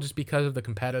some level just because of the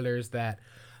competitors that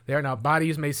they are. Now,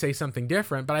 bodies may say something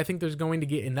different, but I think there's going to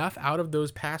get enough out of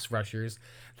those pass rushers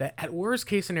that at worst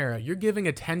case scenario, you're giving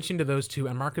attention to those two,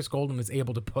 and Marcus Golden is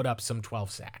able to put up some 12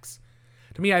 sacks.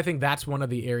 To me, I think that's one of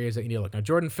the areas that you need to look. Now,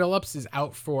 Jordan Phillips is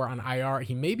out on IR.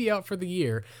 He may be out for the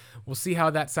year. We'll see how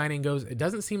that signing goes. It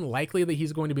doesn't seem likely that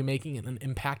he's going to be making an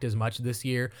impact as much this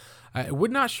year. It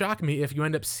would not shock me if you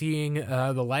end up seeing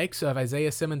the likes of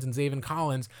Isaiah Simmons and Zaven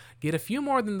Collins get a few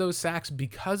more than those sacks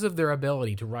because of their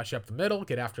ability to rush up the middle,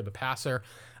 get after the passer.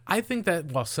 I think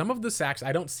that while some of the sacks,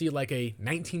 I don't see like a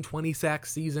 1920 sack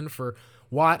season for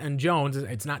Watt and Jones.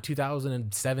 It's not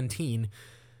 2017.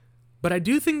 But I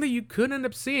do think that you could end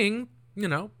up seeing,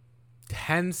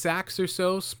 10 sacks or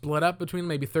so split up between,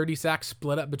 maybe 30 sacks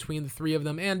split up between the three of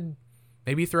them, and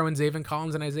maybe throw in Zaven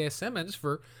Collins and Isaiah Simmons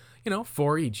for,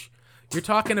 4 each. You're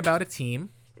talking about a team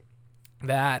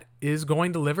that is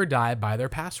going to live or die by their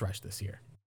pass rush this year.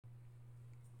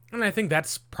 And I think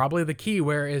that's probably the key,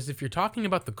 whereas if you're talking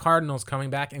about the Cardinals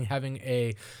coming back and having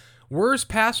a worse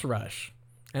pass rush,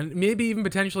 and maybe even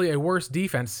potentially a worse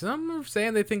defense. Some are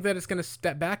saying they think that it's going to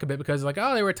step back a bit because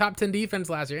they were a top 10 defense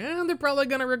last year, and they're probably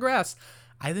going to regress.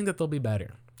 I think that they'll be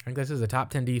better. I think this is a top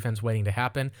 10 defense waiting to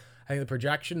happen. I think the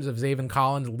projections of Zaven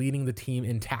Collins leading the team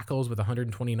in tackles with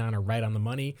 129 are right on the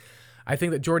money. I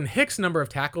think that Jordan Hicks' number of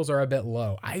tackles are a bit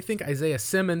low. I think Isaiah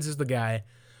Simmons is the guy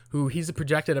who he's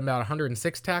projected about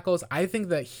 106 tackles. I think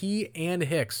that he and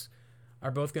Hicks are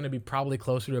both going to be probably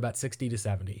closer to about 60 to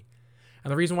 70.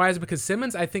 And the reason why is because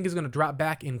Simmons, I think, is going to drop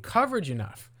back in coverage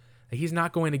enough that he's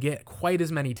not going to get quite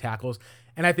as many tackles.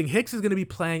 And I think Hicks is going to be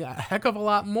playing a heck of a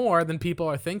lot more than people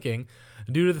are thinking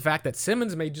due to the fact that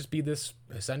Simmons may just be this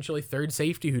essentially third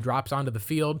safety who drops onto the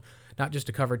field, not just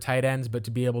to cover tight ends, but to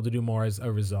be able to do more as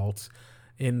a result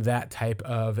in that type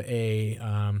of this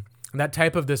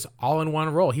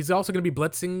all-in-one role. He's also going to be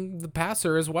blitzing the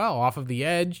passer as well off of the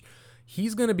edge.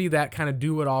 He's going to be that kind of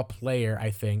do-it-all player,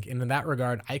 I think. And in that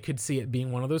regard, I could see it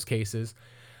being one of those cases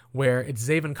where it's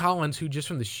Zaven Collins who, just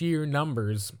from the sheer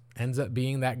numbers, ends up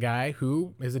being that guy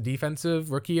who is a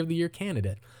defensive rookie of the year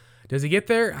candidate. Does he get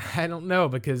there? I don't know,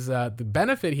 because the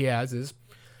benefit he has is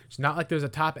it's not like there's a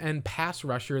top-end pass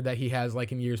rusher that he has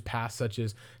like in years past, such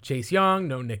as Chase Young,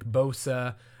 no Nick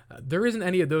Bosa. There isn't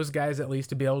any of those guys, at least,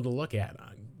 to be able to look at.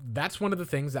 That's one of the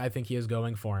things that I think he is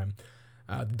going for him.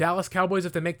 The Dallas Cowboys,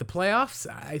 if they make the playoffs,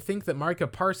 I think that Micah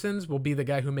Parsons will be the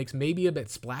guy who makes maybe a bit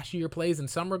splashier plays in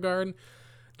some regard,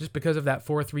 just because of that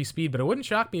 4-3 speed. But it wouldn't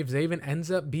shock me if Zaven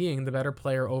ends up being the better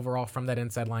player overall from that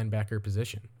inside linebacker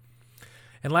position.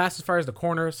 And last, as far as the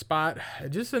corner spot, it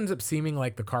just ends up seeming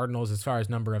like the Cardinals, as far as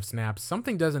number of snaps,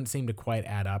 something doesn't seem to quite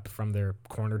add up from their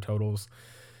corner totals.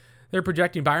 They're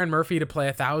projecting Byron Murphy to play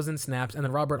 1,000 snaps and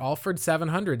then Robert Alford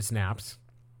 700 snaps.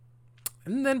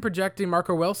 And then projecting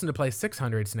Marco Wilson to play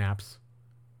 600 snaps.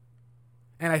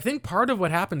 And I think part of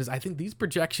what happened is I think these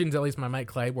projections, at least by Mike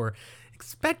Clay, were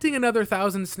expecting another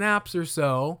 1,000 snaps or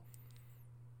so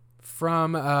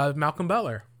from Malcolm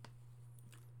Butler.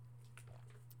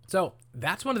 So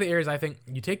that's one of the areas I think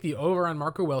you take the over on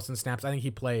Marco Wilson snaps. I think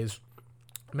he plays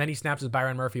many snaps as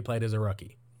Byron Murphy played as a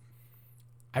rookie.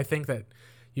 I think that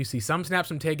You see some snaps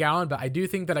from Tay Allen, but I do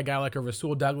think that a guy like a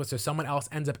Rasul Douglas or someone else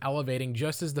ends up elevating,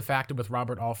 just as the factor with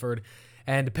Robert Alford.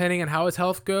 And depending on how his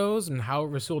health goes and how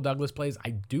Rasul Douglas plays,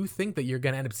 I do think that you're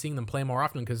going to end up seeing them play more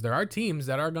often, because there are teams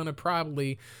that are going to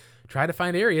probably try to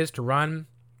find areas to run,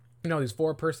 these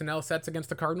 4 personnel sets against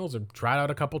the Cardinals, or try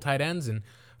out a couple tight ends and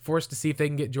force to see if they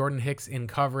can get Jordan Hicks in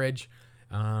coverage.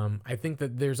 I think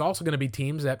that there's also going to be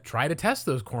teams that try to test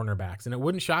those cornerbacks, and it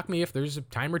wouldn't shock me if there's a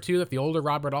time or two that the older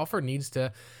Robert Alford needs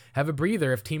to have a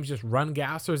breather. If teams just run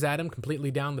gassers at him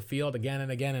completely down the field again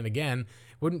and again and again,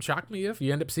 it wouldn't shock me if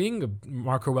you end up seeing a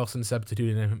Marco Wilson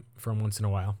substituted in him from once in a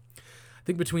while. I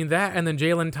think between that and then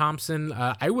Jalen Thompson,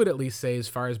 I would at least say, as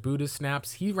far as Buda's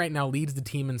snaps, he right now leads the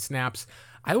team in snaps.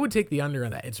 I would take the under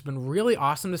on that. It's been really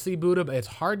awesome to see Buda, but it's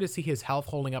hard to see his health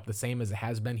holding up the same as it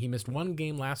has been. He missed 1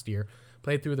 game last year,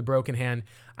 played through the broken hand.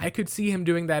 I could see him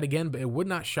doing that again, but it would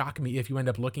not shock me if you end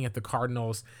up looking at the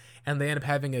Cardinals and they end up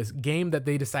having a game that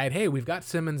they decide, hey, we've got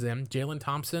Simmons in, Jalen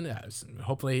Thompson,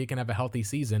 hopefully he can have a healthy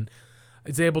season,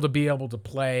 is able to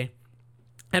play.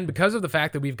 And because of the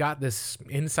fact that we've got this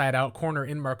inside-out corner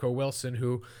in Marco Wilson,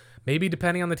 who maybe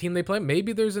depending on the team they play,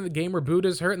 maybe there's a game where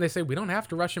Buda's hurt and they say, we don't have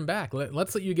to rush him back.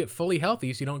 Let's let you get fully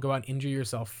healthy so you don't go out and injure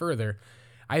yourself further.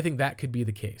 I think that could be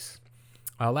the case.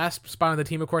 Last spot on the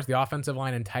team, of course, the offensive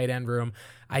line and tight end room.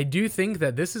 I do think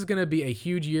that this is going to be a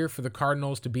huge year for the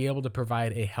Cardinals to be able to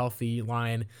provide a healthy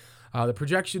line. The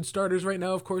projection starters right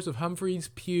now, of course, of Humphries,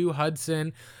 Pugh,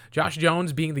 Hudson, Josh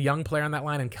Jones being the young player on that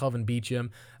line, and Kelvin Beachum.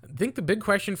 I think the big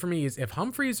question for me is, if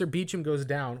Humphries or Beachum goes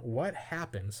down, what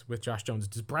happens with Josh Jones?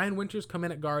 Does Brian Winters come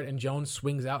in at guard and Jones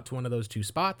swings out to one of those 2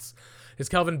 spots? Does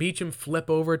Kelvin Beachum flip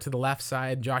over to the left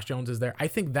side? Josh Jones is there. I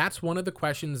think that's one of the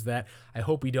questions that I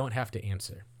hope we don't have to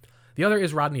answer. The other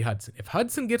is Rodney Hudson. If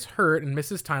Hudson gets hurt and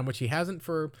misses time, which he hasn't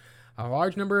for a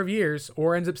large number of years,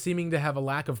 or ends up seeming to have a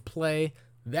lack of play,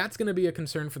 that's going to be a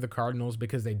concern for the Cardinals,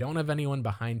 because they don't have anyone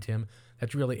behind him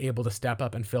that's really able to step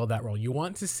up and fill that role. You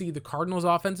want to see the Cardinals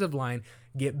offensive line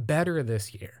get better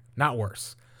this year, not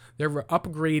worse. They're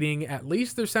upgrading at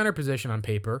least their center position on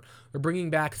paper. They're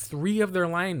bringing back 3 of their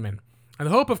linemen. And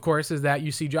the hope, of course, is that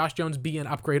you see Josh Jones be an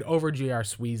upgrade over J.R.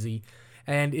 Sweezy.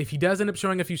 And if he does end up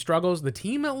showing a few struggles, the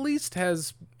team at least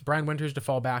has Brian Winters to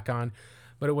fall back on,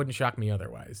 but it wouldn't shock me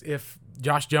otherwise. If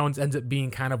Josh Jones ends up being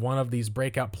kind of one of these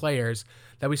breakout players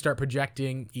that we start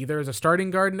projecting either as a starting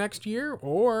guard next year,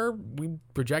 or we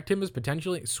project him as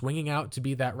potentially swinging out to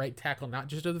be that right tackle, not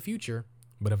just of the future,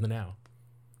 but of the now.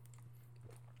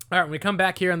 All right, when we come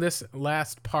back here on this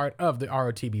last part of the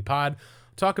ROTB pod,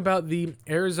 talk about the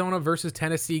Arizona versus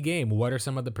Tennessee game. What are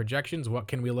some of the projections? What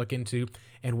can we look into?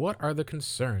 And what are the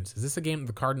concerns? Is this a game that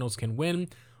the Cardinals can win,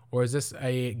 or is this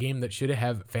a game that should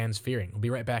have fans fearing? We'll be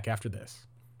right back after this.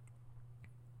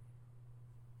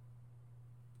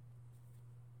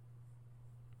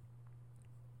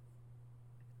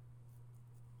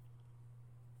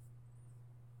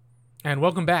 And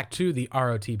welcome back to the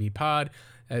ROTB pod.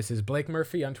 This is Blake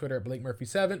Murphy on Twitter at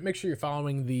BlakeMurphy7. Make sure you're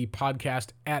following the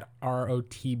podcast at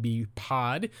ROTB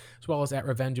pod, as well as at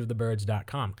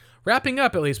RevengeOfTheBirds.com. Wrapping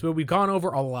up, at least, but we've gone over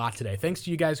a lot today. Thanks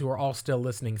to you guys who are all still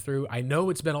listening through. I know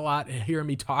it's been a lot hearing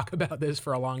me talk about this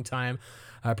for a long time.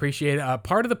 I appreciate it.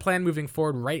 Part of the plan moving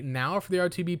forward right now for the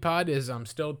ROTB pod is I'm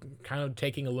still kind of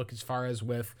taking a look as far as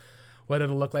with what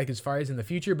it'll look like as far as in the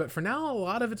future. But for now, a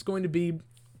lot of it's going to be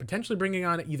potentially bringing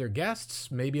on either guests,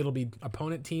 maybe it'll be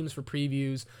opponent teams for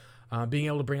previews, being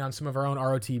able to bring on some of our own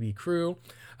ROTB crew.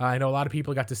 I know a lot of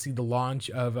people got to see the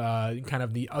launch of kind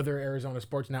of the other Arizona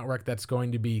sports network that's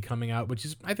going to be coming out, which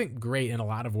is, I think, great in a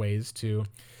lot of ways to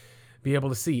be able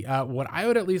to see. What I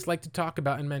would at least like to talk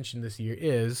about and mention this year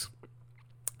is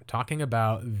talking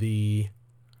about the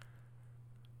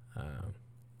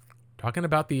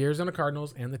Arizona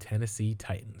Cardinals and the Tennessee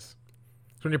Titans.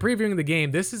 So when you're previewing the game,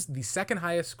 this is the second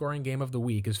highest scoring game of the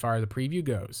week as far as the preview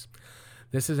goes.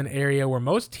 This is an area where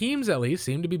most teams, at least,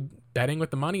 seem to be betting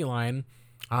with the money line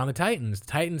on the Titans. The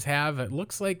Titans have, it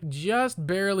looks like, just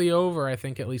barely over, I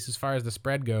think, at least as far as the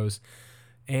spread goes.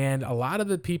 And a lot of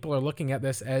the people are looking at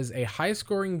this as a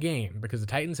high-scoring game because the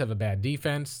Titans have a bad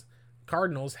defense.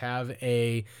 Cardinals have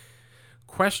a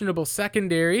questionable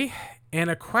secondary and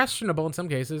a questionable, in some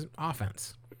cases,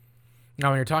 offense. Now,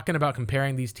 when you're talking about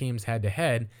comparing these teams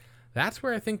head-to-head, that's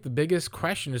where I think the biggest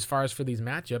question as far as for these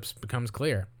matchups becomes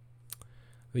clear.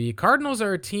 The Cardinals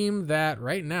are a team that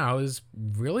right now is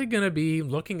really going to be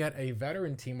looking at a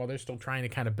veteran team while they're still trying to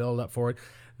kind of build up for it.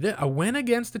 A win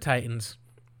against the Titans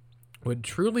would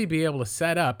truly be able to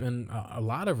set up, in a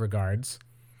lot of regards,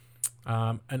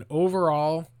 an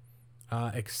overall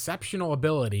exceptional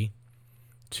ability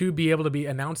to be able to be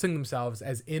announcing themselves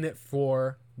as in it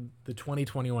for the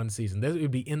 2021 season. This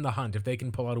would be in the hunt if they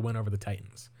can pull out a win over the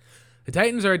Titans. The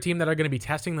Titans are a team that are going to be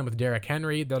testing them with Derrick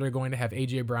Henry, that are going to have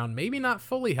A.J. Brown maybe not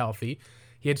fully healthy.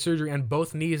 He had surgery on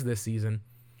both knees this season,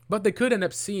 but they could end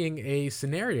up seeing a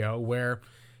scenario where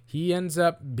he ends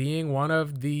up being one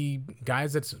of the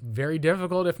guys that's very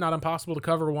difficult, if not impossible, to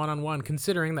cover one-on-one,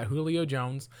 considering that Julio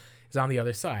Jones is on the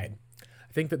other side.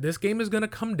 I think that this game is going to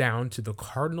come down to the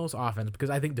Cardinals' offense because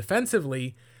I think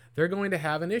defensively they're going to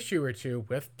have an issue or two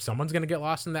with someone's going to get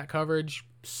lost in that coverage.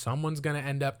 Someone's going to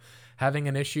end up having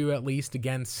an issue at least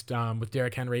against with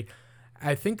Derrick Henry.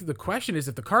 I think the question is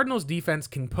if the Cardinals' defense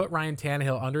can put Ryan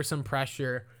Tannehill under some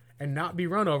pressure and not be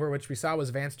run over, which we saw was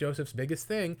Vance Joseph's biggest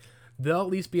thing, they'll at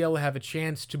least be able to have a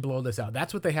chance to blow this out.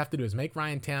 That's what they have to do, is make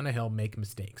Ryan Tannehill make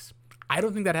mistakes. I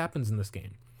don't think that happens in this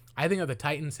game. I think that the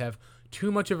Titans have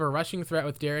too much of a rushing threat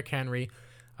with Derrick Henry.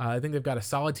 I think they've got a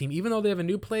solid team. Even though they have a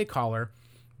new play caller,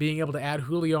 being able to add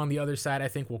Julio on the other side, I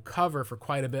think will cover for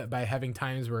quite a bit by having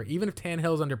times where even if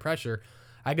Tannehill's under pressure,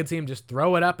 I could see him just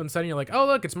throw it up and suddenly you're like, oh,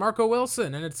 look, it's Marco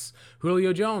Wilson and it's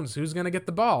Julio Jones. Who's going to get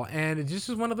the ball? And it just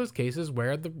is one of those cases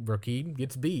where the rookie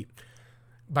gets beat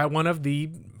by one of the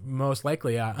most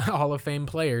likely Hall of Fame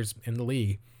players in the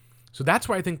league. So that's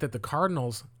why I think that the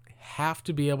Cardinals have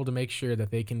to be able to make sure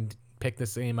that they can pick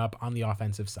this game up on the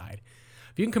offensive side.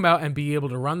 If you can come out and be able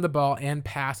to run the ball and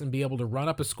pass and be able to run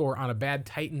up a score on a bad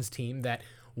Titans team that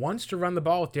wants to run the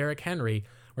ball with Derrick Henry,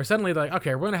 where suddenly they're like,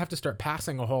 okay, we're going to have to start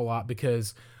passing a whole lot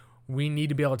because we need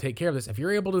to be able to take care of this. If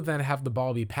you're able to then have the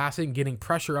ball be passing, getting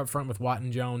pressure up front with Watt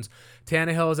and Jones,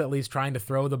 Tannehill is at least trying to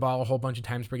throw the ball a whole bunch of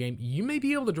times per game, you may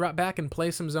be able to drop back and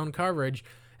play some zone coverage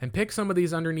and pick some of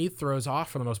these underneath throws off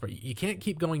for the most part. You can't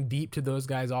keep going deep to those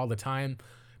guys all the time.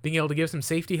 Being able to give some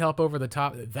safety help over the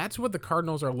top, that's what the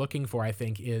Cardinals are looking for, I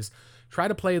think, is try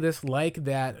to play this like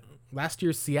that last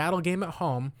year's Seattle game at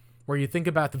home, where you think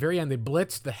about at the very end, they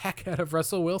blitzed the heck out of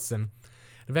Russell Wilson.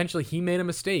 Eventually, he made a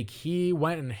mistake. He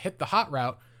went and hit the hot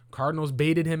route. Cardinals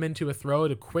baited him into a throw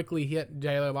to quickly hit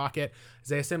Tyler Lockett.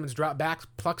 Isaiah Simmons dropped back,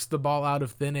 plucks the ball out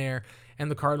of thin air, and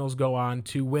the Cardinals go on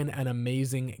to win an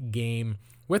amazing game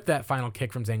with that final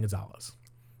kick from Zane Gonzalez.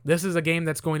 This is a game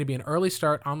that's going to be an early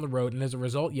start on the road, and as a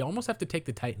result, you almost have to take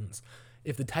the Titans.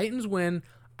 If the Titans win,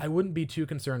 I wouldn't be too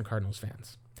concerned, Cardinals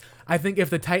fans. I think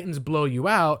if the Titans blow you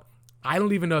out, I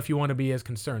don't even know if you want to be as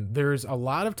concerned. There's a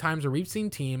lot of times where we've seen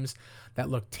teams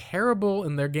that look terrible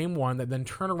in their game one that then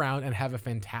turn around and have a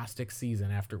fantastic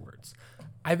season afterwards.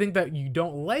 I think that you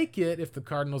don't like it if the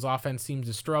Cardinals offense seems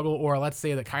to struggle, or let's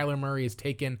say that Kyler Murray has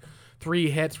taken 3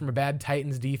 hits from a bad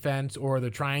Titans defense, or they're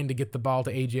trying to get the ball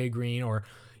to A.J. Green, or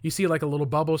you see like a little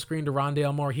bubble screen to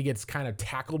Rondale Moore. He gets kind of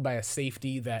tackled by a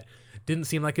safety that didn't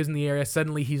seem like he was in the area.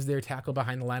 Suddenly he's there tackled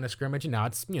behind the line of scrimmage, and now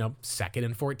it's, 2nd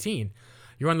and 14.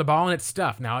 You run the ball and it's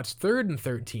stuffed. Now it's 3rd and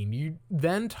 13. You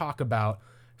then talk about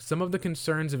some of the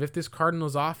concerns of if this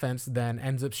Cardinals offense then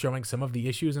ends up showing some of the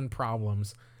issues and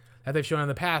problems that they've shown in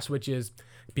the past, which is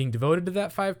being devoted to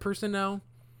that 5 personnel,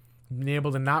 being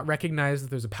able to not recognize that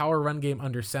there's a power run game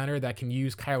under center that can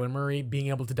use Kyler Murray, being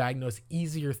able to diagnose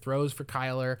easier throws for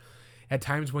Kyler at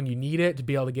times when you need it to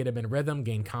be able to get him in rhythm,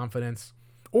 gain confidence,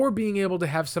 or being able to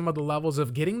have some of the levels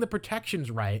of getting the protections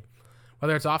right,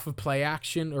 whether it's off of play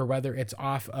action or whether it's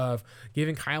off of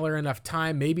giving Kyler enough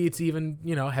time. Maybe it's even,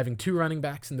 having 2 running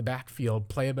backs in the backfield,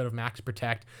 play a bit of max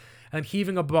protect, and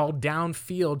heaving a ball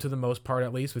downfield to the most part,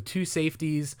 at least, with 2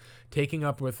 safeties, taking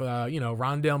up with,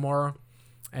 Rondale Moore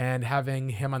and having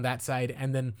him on that side,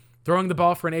 and then throwing the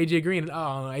ball for an A.J. Green.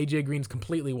 And, A.J. Green's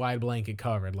completely wide blanket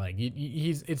covered. Like,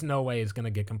 it's no way it's going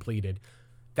to get completed.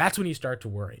 That's when you start to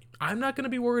worry. I'm not going to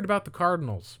be worried about the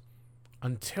Cardinals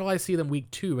until I see them week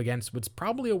 2 against what's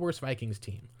probably a worse Vikings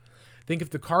team. I think if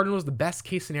the Cardinals, the best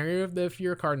case scenario, if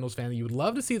you're a Cardinals fan, you would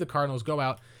love to see the Cardinals go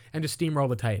out and just steamroll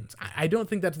the Titans. I don't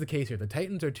think that's the case here. The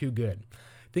Titans are too good.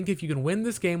 I think if you can win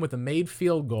this game with a made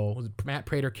field goal, Matt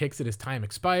Prater kicks it as time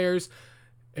expires.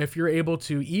 If you're able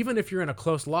to, even if you're in a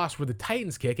close loss where the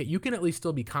Titans kick it, you can at least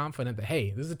still be confident that,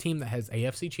 hey, this is a team that has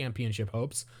AFC championship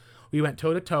hopes. We went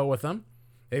toe-to-toe with them.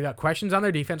 They've got questions on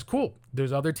their defense. Cool.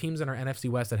 There's other teams in our NFC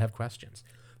West that have questions.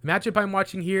 The matchup I'm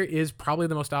watching here is probably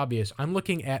the most obvious. I'm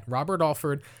looking at Robert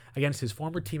Alford against his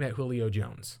former teammate Julio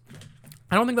Jones.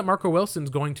 I don't think that Marco Wilson's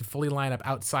going to fully line up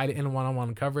outside in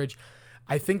one-on-one coverage.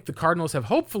 I think the Cardinals have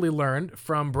hopefully learned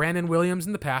from Brandon Williams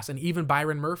in the past and even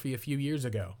Byron Murphy a few years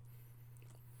ago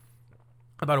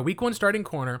about a week 1 starting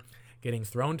corner getting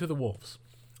thrown to the Wolves.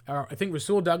 I think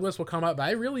Rasul Douglas will come up, but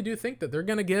I really do think that they're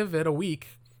going to give it a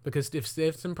week, because if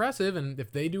it's impressive and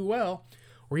if they do well,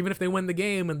 or even if they win the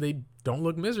game and they don't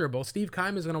look miserable, Steve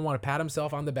Keim is going to want to pat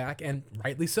himself on the back, and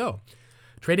rightly so.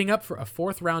 Trading up for a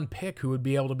 4th-round pick who would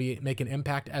be able to make an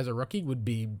impact as a rookie would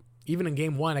be, even in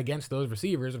game 1 against those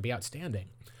receivers, would be outstanding.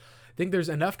 I think there's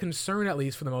enough concern, at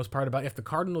least for the most part, about if the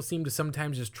Cardinals seem to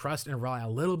sometimes just trust and rely a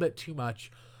little bit too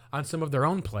much on some of their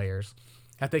own players,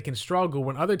 that they can struggle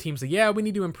when other teams say, yeah, we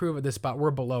need to improve at this spot,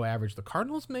 we're below average. The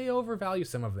Cardinals may overvalue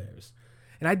some of theirs.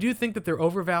 And I do think that they're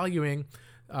overvaluing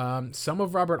some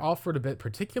of Robert Alford a bit,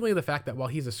 particularly the fact that while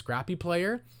he's a scrappy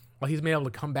player, while he's been able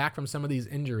to come back from some of these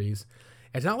injuries,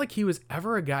 it's not like he was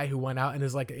ever a guy who went out and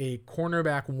is like a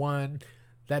cornerback 1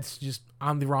 that's just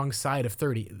on the wrong side of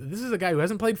 30. This is a guy who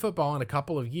hasn't played football in a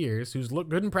couple of years, who's looked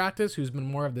good in practice, who's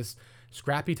been more of this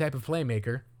scrappy type of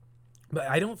playmaker. But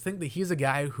I don't think that he's a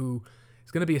guy who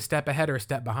is going to be a step ahead or a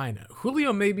step behind.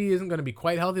 Julio maybe isn't going to be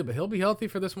quite healthy, but he'll be healthy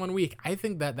for this 1 week. I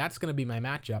think that that's going to be my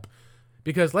matchup.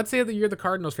 Because let's say that you're the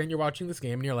Cardinals fan, you're watching this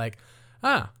game, and you're like,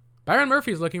 Byron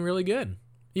Murphy's looking really good.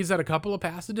 He's had a couple of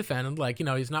passes to defend.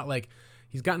 He's not like,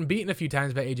 he's gotten beaten a few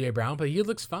times by A.J. Brown, but he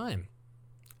looks fine.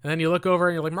 And then you look over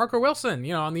and you're like, Marco Wilson,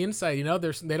 on the inside,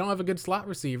 they don't have a good slot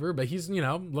receiver, but he's,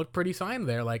 looked pretty fine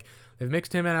there. Like, they've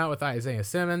mixed him in out with Isaiah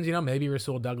Simmons. Maybe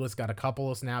Rasul Douglas got a couple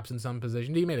of snaps in some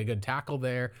position. He made a good tackle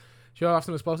there. Show off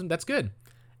some explosion. That's good.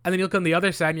 And then you look on the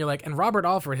other side and you're like, and Robert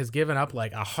Alford has given up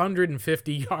like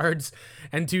 150 yards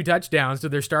and 2 touchdowns to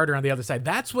their starter on the other side.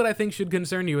 That's what I think should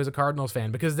concern you as a Cardinals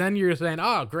fan, because then you're saying,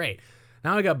 oh, great.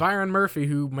 Now I got Byron Murphy,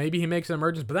 who maybe he makes an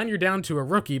emergence, but then you're down to a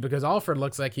rookie because Alford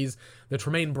looks like he's the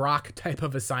Tremaine Brock type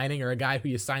of a signing, or a guy who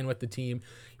you sign with the team.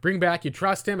 You bring back, you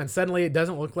trust him, and suddenly it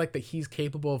doesn't look like that he's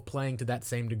capable of playing to that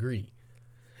same degree.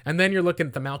 And then you're looking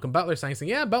at the Malcolm Butler signing, saying,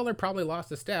 yeah, Butler probably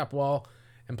lost a step. Well,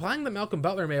 implying that Malcolm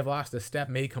Butler may have lost a step,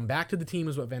 may come back to the team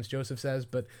is what Vance Joseph says,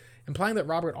 but implying that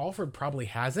Robert Alford probably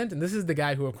hasn't, and this is the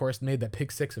guy who, of course, made that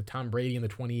pick 6 of Tom Brady in the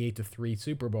 28-3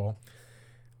 Super Bowl.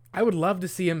 I would love to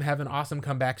see him have an awesome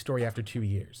comeback story after 2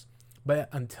 years. But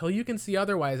until you can see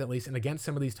otherwise, at least, and against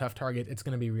some of these tough targets, it's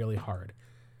going to be really hard.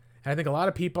 And I think a lot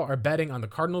of people are betting on the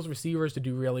Cardinals receivers to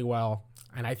do really well,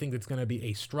 and I think it's going to be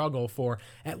a struggle for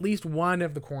at least one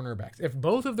of the cornerbacks. If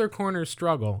both of their corners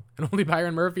struggle, and only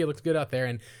Byron Murphy looks good out there,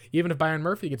 and even if Byron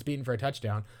Murphy gets beaten for a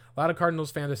touchdown, a lot of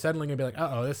Cardinals fans are suddenly going to be like,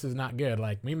 uh-oh, this is not good.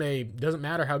 Like, doesn't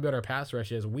matter how good our pass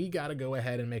rush is, we got to go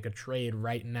ahead and make a trade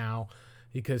right now,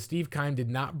 because Steve Keim did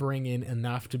not bring in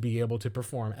enough to be able to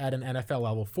perform at an NFL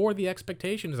level for the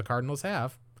expectations the Cardinals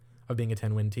have of being a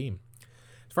 10-win team.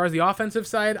 As far as the offensive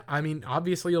side,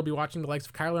 obviously you'll be watching the likes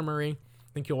of Kyler Murray.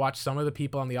 I think you'll watch some of the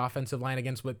people on the offensive line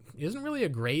against what isn't really a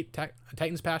great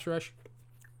Titans pass rush.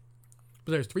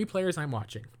 But there's 3 players I'm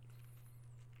watching.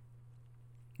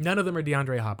 None of them are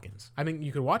DeAndre Hopkins.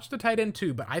 You could watch the tight end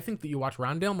too, but I think that you watch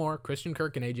Rondale Moore, Christian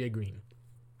Kirk, and A.J. Green.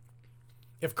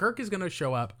 If Kirk is going to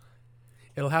show up,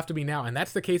 it'll have to be now, and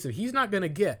that's the case if he's not going to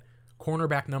get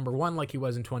cornerback number 1 like he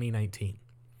was in 2019.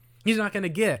 He's not going to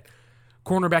get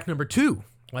cornerback number 2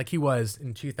 like he was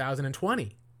in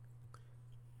 2020.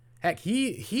 Heck,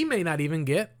 he may not even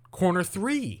get corner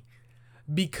 3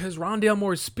 because Rondale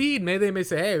Moore's speed, they may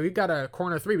say, hey, we got a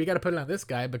corner 3, we got to put it on this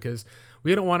guy because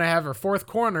we don't want to have our 4th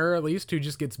corner, at least, who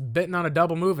just gets bitten on a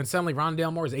double move and suddenly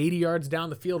Rondale Moore's 80 yards down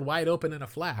the field wide open in a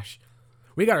flash.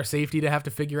 We got our safety to have to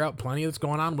figure out plenty that's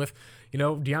going on with,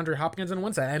 DeAndre Hopkins on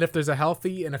one side. And if there's a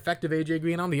healthy and effective A.J.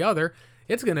 Green on the other,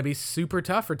 it's going to be super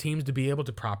tough for teams to be able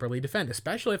to properly defend,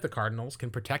 especially if the Cardinals can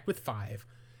protect with 5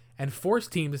 and force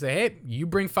teams to say, hey, you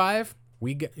bring 5,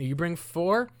 you bring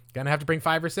 4, going to have to bring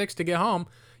 5 or 6 to get home.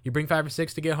 You bring 5 or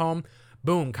 6 to get home.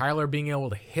 Boom, Kyler being able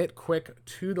to hit quick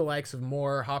to the likes of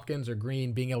Moore, Hopkins, or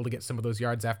Green, being able to get some of those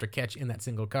yards after catch in that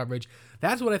single coverage.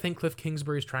 That's what I think Cliff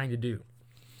Kingsbury is trying to do.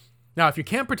 Now, if you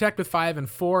can't protect with 5 and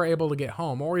 4 able to get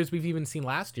home, or as we've even seen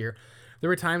last year, there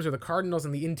were times where the Cardinals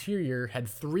in the interior had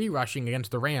 3 rushing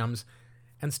against the Rams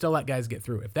and still let guys get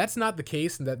through. If that's not the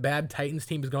case and that bad Titans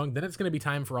team is going, then it's going to be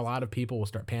time for a lot of people will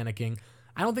start panicking.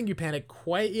 I don't think you panic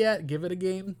quite yet. Give it a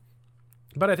game.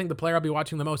 But I think the player I'll be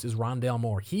watching the most is Rondale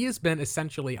Moore. He has been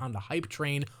essentially on the hype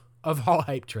train of all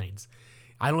hype trains.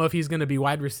 I don't know if he's going to be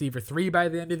wide receiver 3 by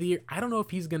the end of the year. I don't know if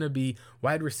he's going to be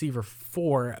wide receiver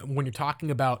 4 when you're talking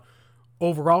about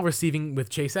overall receiving with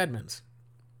Chase Edmonds.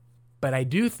 But I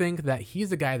do think that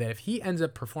he's a guy that if he ends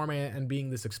up performing and being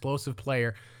this explosive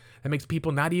player that makes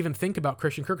people not even think about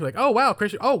Christian Kirk, like, oh wow,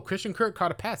 Christian Kirk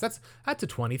caught a pass. That's a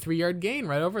 23-yard gain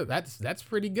right over. That's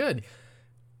pretty good.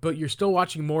 But you're still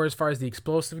watching more as far as the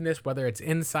explosiveness, whether it's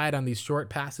inside on these short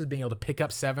passes, being able to pick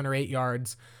up 7 or 8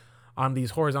 yards on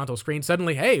these horizontal screens.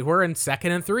 Suddenly, hey, we're in 2nd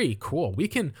and 3. Cool. We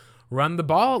can run the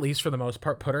ball, at least for the most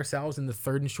part, put ourselves in the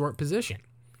 3rd and short position.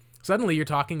 Suddenly you're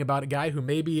talking about a guy who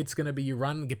maybe it's going to be you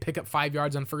run, pick up 5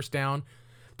 yards on 1st down,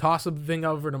 Toss the thing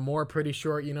over to Moore pretty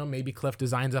short. Maybe Cliff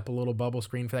designs up a little bubble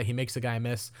screen for that. He makes a guy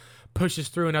miss, pushes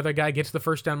through another guy, gets the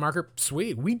first down marker.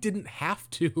 Sweet. We didn't have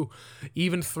to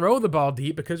even throw the ball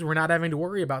deep because we're not having to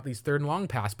worry about these third and long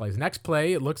pass plays. Next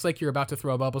play, it looks like you're about to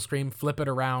throw a bubble screen, flip it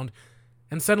around,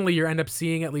 and suddenly you end up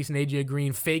seeing at least an AJ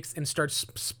Green fakes and starts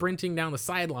sprinting down the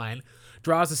sideline,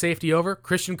 draws the safety over.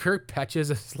 Christian Kirk catches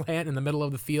a slant in the middle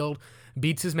of the field,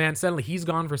 beats his man. Suddenly he's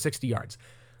gone for 60 yards.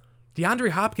 DeAndre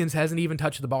Hopkins hasn't even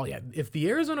touched the ball yet. If the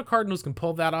Arizona Cardinals can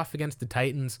pull that off against the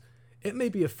Titans, it may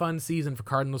be a fun season for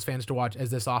Cardinals fans to watch as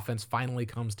this offense finally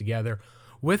comes together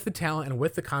with the talent and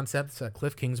with the concepts that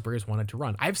Cliff Kingsbury has wanted to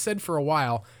run. I've said for a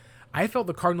while, I felt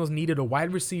the Cardinals needed a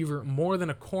wide receiver more than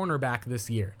a cornerback this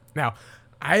year. Now,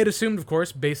 I had assumed, of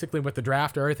course, basically with the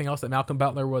draft or everything else, that Malcolm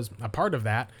Butler was a part of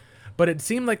that, but it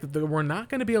seemed like that we're not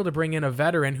going to be able to bring in a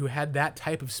veteran who had that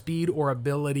type of speed or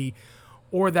ability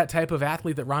or that type of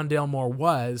athlete that Rondale Moore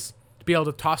was, to be able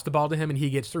to toss the ball to him and he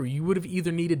gets through. You would have either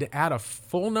needed to add a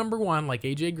full number one like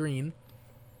AJ Green,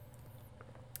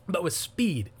 but with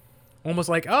speed. Almost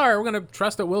like, all right, we're going to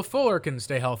trust that Will Fuller can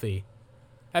stay healthy.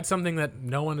 That's something that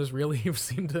no one has really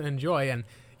seemed to enjoy. And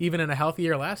even in a healthy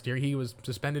year last year, he was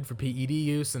suspended for PED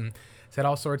use and had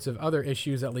all sorts of other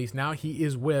issues. At least now he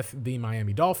is with the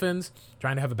Miami Dolphins,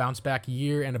 trying to have a bounce back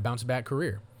year and a bounce back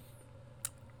career.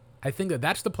 I think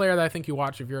that's the player that I think you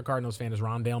watch if you're a Cardinals fan, is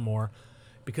Rondale Moore,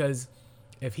 because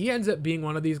if he ends up being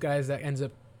one of these guys that ends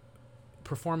up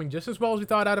performing just as well as we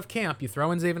thought out of camp, you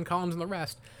throw in Zaven Collins and the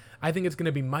rest, I think it's going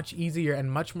to be much easier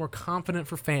and much more confident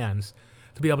for fans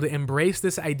to be able to embrace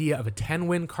this idea of a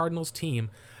 10-win Cardinals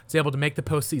team that's able to make the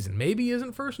postseason. Maybe he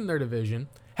isn't first in their division.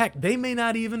 Heck, they may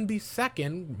not even be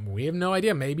second. We have no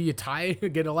idea. Maybe you tie,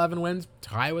 get 11 wins,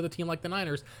 tie with a team like the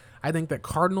Niners. I think that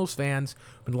Cardinals fans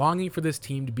have been longing for this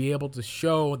team to be able to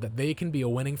show that they can be a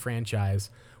winning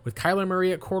franchise. With Kyler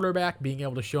Murray at quarterback, being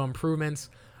able to show improvements,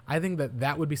 I think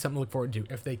that would be something to look forward to.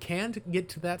 If they can't get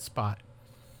to that spot,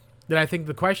 then I think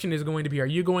the question is going to be, are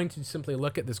you going to simply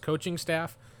look at this coaching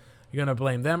staff? You're going to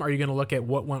blame them? Are you going to look at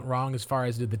what went wrong as far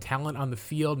as did the talent on the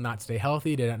field not stay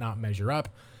healthy? Did it not measure up?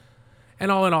 And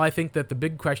all in all, I think that the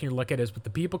big question you look at is with the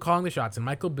people calling the shots, and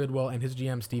Michael Bidwell and his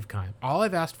GM, Steve Keim. All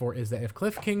I've asked for is that if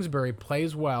Cliff Kingsbury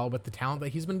plays well with the talent that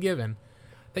he's been given,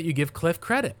 that you give Cliff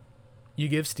credit. You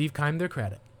give Steve Keim their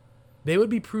credit. They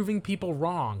would be proving people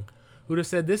wrong who'd have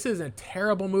said, this is a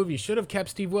terrible move. You should have kept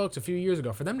Steve Wilkes a few years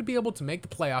ago. For them to be able to make the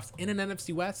playoffs in an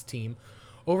NFC West team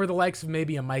over the likes of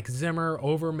maybe a Mike Zimmer,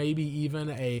 over maybe even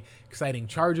a exciting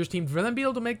Chargers team, for them to be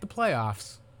able to make the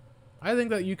playoffs, I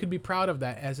think that you could be proud of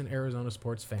that as an Arizona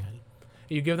sports fan.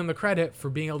 You give them the credit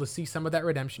for being able to see some of that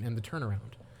redemption and the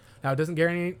turnaround. Now, it doesn't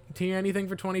guarantee anything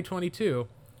for 2022,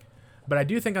 but I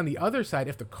do think on the other side,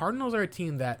 if the Cardinals are a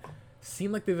team that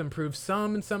seem like they've improved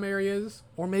some in some areas,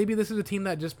 or maybe this is a team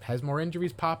that just has more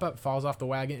injuries pop up, falls off the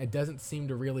wagon, it doesn't seem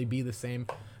to really be the same.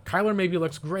 Kyler maybe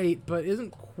looks great, but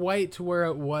isn't quite to where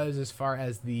it was as far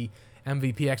as the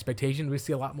MVP expectations. We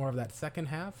see a lot more of that second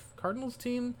half Cardinals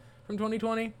team from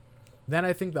 2020. Then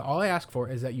I think that all I ask for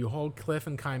is that you hold Cliff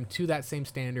and Keim to that same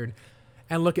standard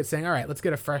and look at saying, all right, let's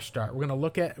get a fresh start. We're going to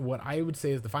look at what I would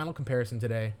say is the final comparison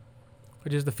today,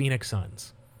 which is the Phoenix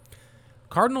Suns.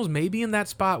 Cardinals may be in that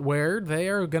spot where they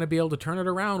are going to be able to turn it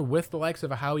around with the likes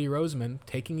of a Howie Roseman,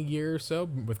 taking a year or so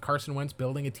with Carson Wentz,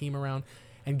 building a team around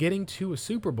and getting to a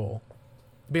Super Bowl,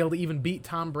 to be able to even beat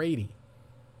Tom Brady.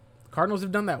 Cardinals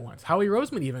have done that once. Howie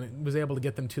Roseman even was able to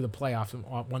get them to the playoffs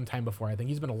one time before. I think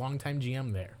he's been a long-time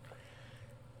GM there.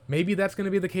 Maybe that's going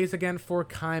to be the case again for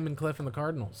Keim and Cliff and the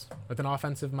Cardinals with an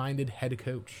offensive-minded head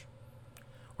coach.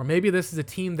 Or maybe this is a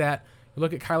team that, you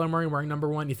look at Kyler Murray wearing number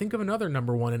one, you think of another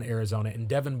number one in Arizona, in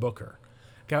Devin Booker.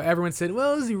 Everyone said,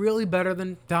 well, is he really better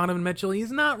than Donovan Mitchell?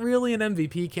 He's not really an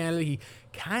MVP candidate. He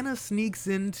kind of sneaks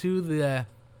into the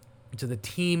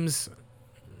team's,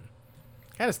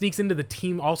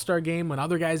 team all-star game when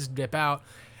other guys dip out.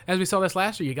 As we saw this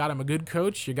last year, you got him a good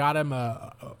coach. You got him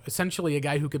essentially a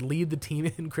guy who could lead the team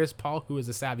in Chris Paul, who is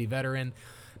a savvy veteran.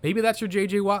 Maybe that's your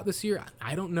J.J. Watt this year.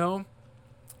 I don't know.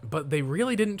 But they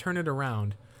really didn't turn it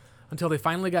around until they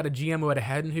finally got a GM who had a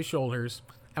head on his shoulders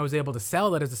and was able to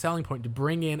sell that as a selling point to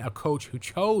bring in a coach who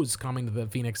chose coming to the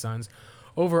Phoenix Suns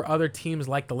over other teams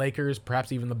like the Lakers,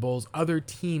 perhaps even the Bulls, other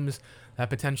teams that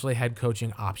potentially had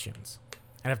coaching options.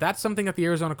 And if that's something that the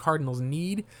Arizona Cardinals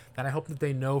need, then I hope that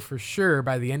they know for sure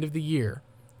by the end of the year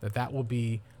that that will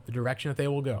be the direction that they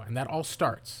will go. And that all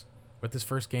starts with this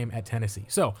first game at Tennessee.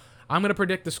 So I'm going to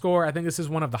predict the score. I think this is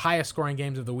one of the highest scoring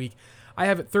games of the week. I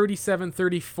have it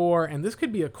 37-34, and this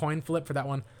could be a coin flip for that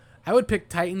one. I would pick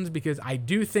Titans because I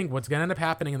do think what's going to end up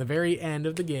happening in the very end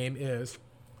of the game is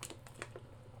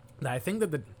that I think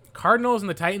that the Cardinals and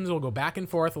the Titans will go back and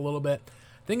forth a little bit.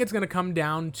 I think it's going to come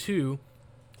down to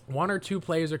 1 or 2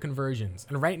 plays or conversions.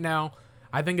 And right now,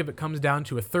 I think if it comes down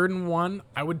to a 3rd and 1,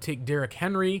 I would take Derrick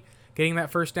Henry getting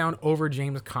that first down over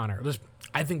James Conner.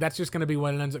 I think that's just going to be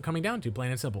what it ends up coming down to,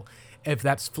 plain and simple. If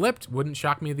that's flipped, wouldn't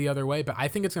shock me the other way, but I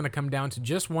think it's going to come down to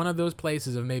just one of those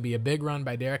places of maybe a big run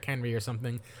by Derrick Henry or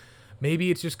something.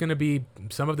 Maybe it's just going to be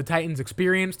some of the Titans'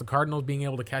 experience, the Cardinals being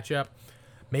able to catch up.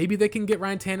 Maybe they can get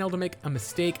Ryan Tannehill to make a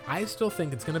mistake. I still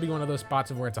think it's going to be one of those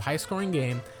spots of where it's a high-scoring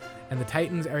game, and the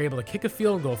Titans are able to kick a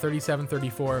field goal,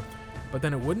 37-34, but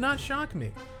then it would not shock me.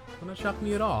 It would not shock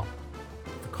me at all.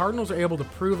 If the Cardinals are able to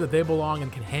prove that they belong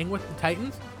and can hang with the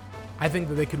Titans, I think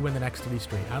that they could win the next 3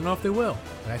 straight. I don't know if they will,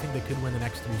 but I think they could win the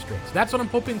next 3 straight. So that's what I'm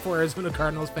hoping for, Arizona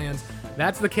Cardinals fans.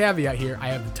 That's the caveat here. I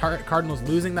have the Cardinals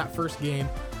losing that first game,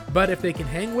 but if they can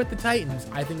hang with the Titans,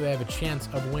 I think they have a chance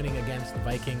of winning against the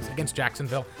Vikings, against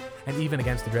Jacksonville, and even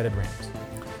against the dreaded Rams.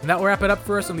 And that will wrap it up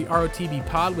for us on the ROTB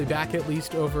pod. We'll be back at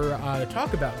least over to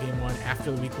talk about Game 1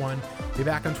 after the Week 1. Be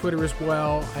back on Twitter as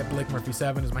well. At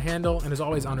BlakeMurphy7 is my handle, and as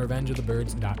always on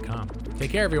RevengeOfTheBirds.com.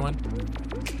 Take care, everyone.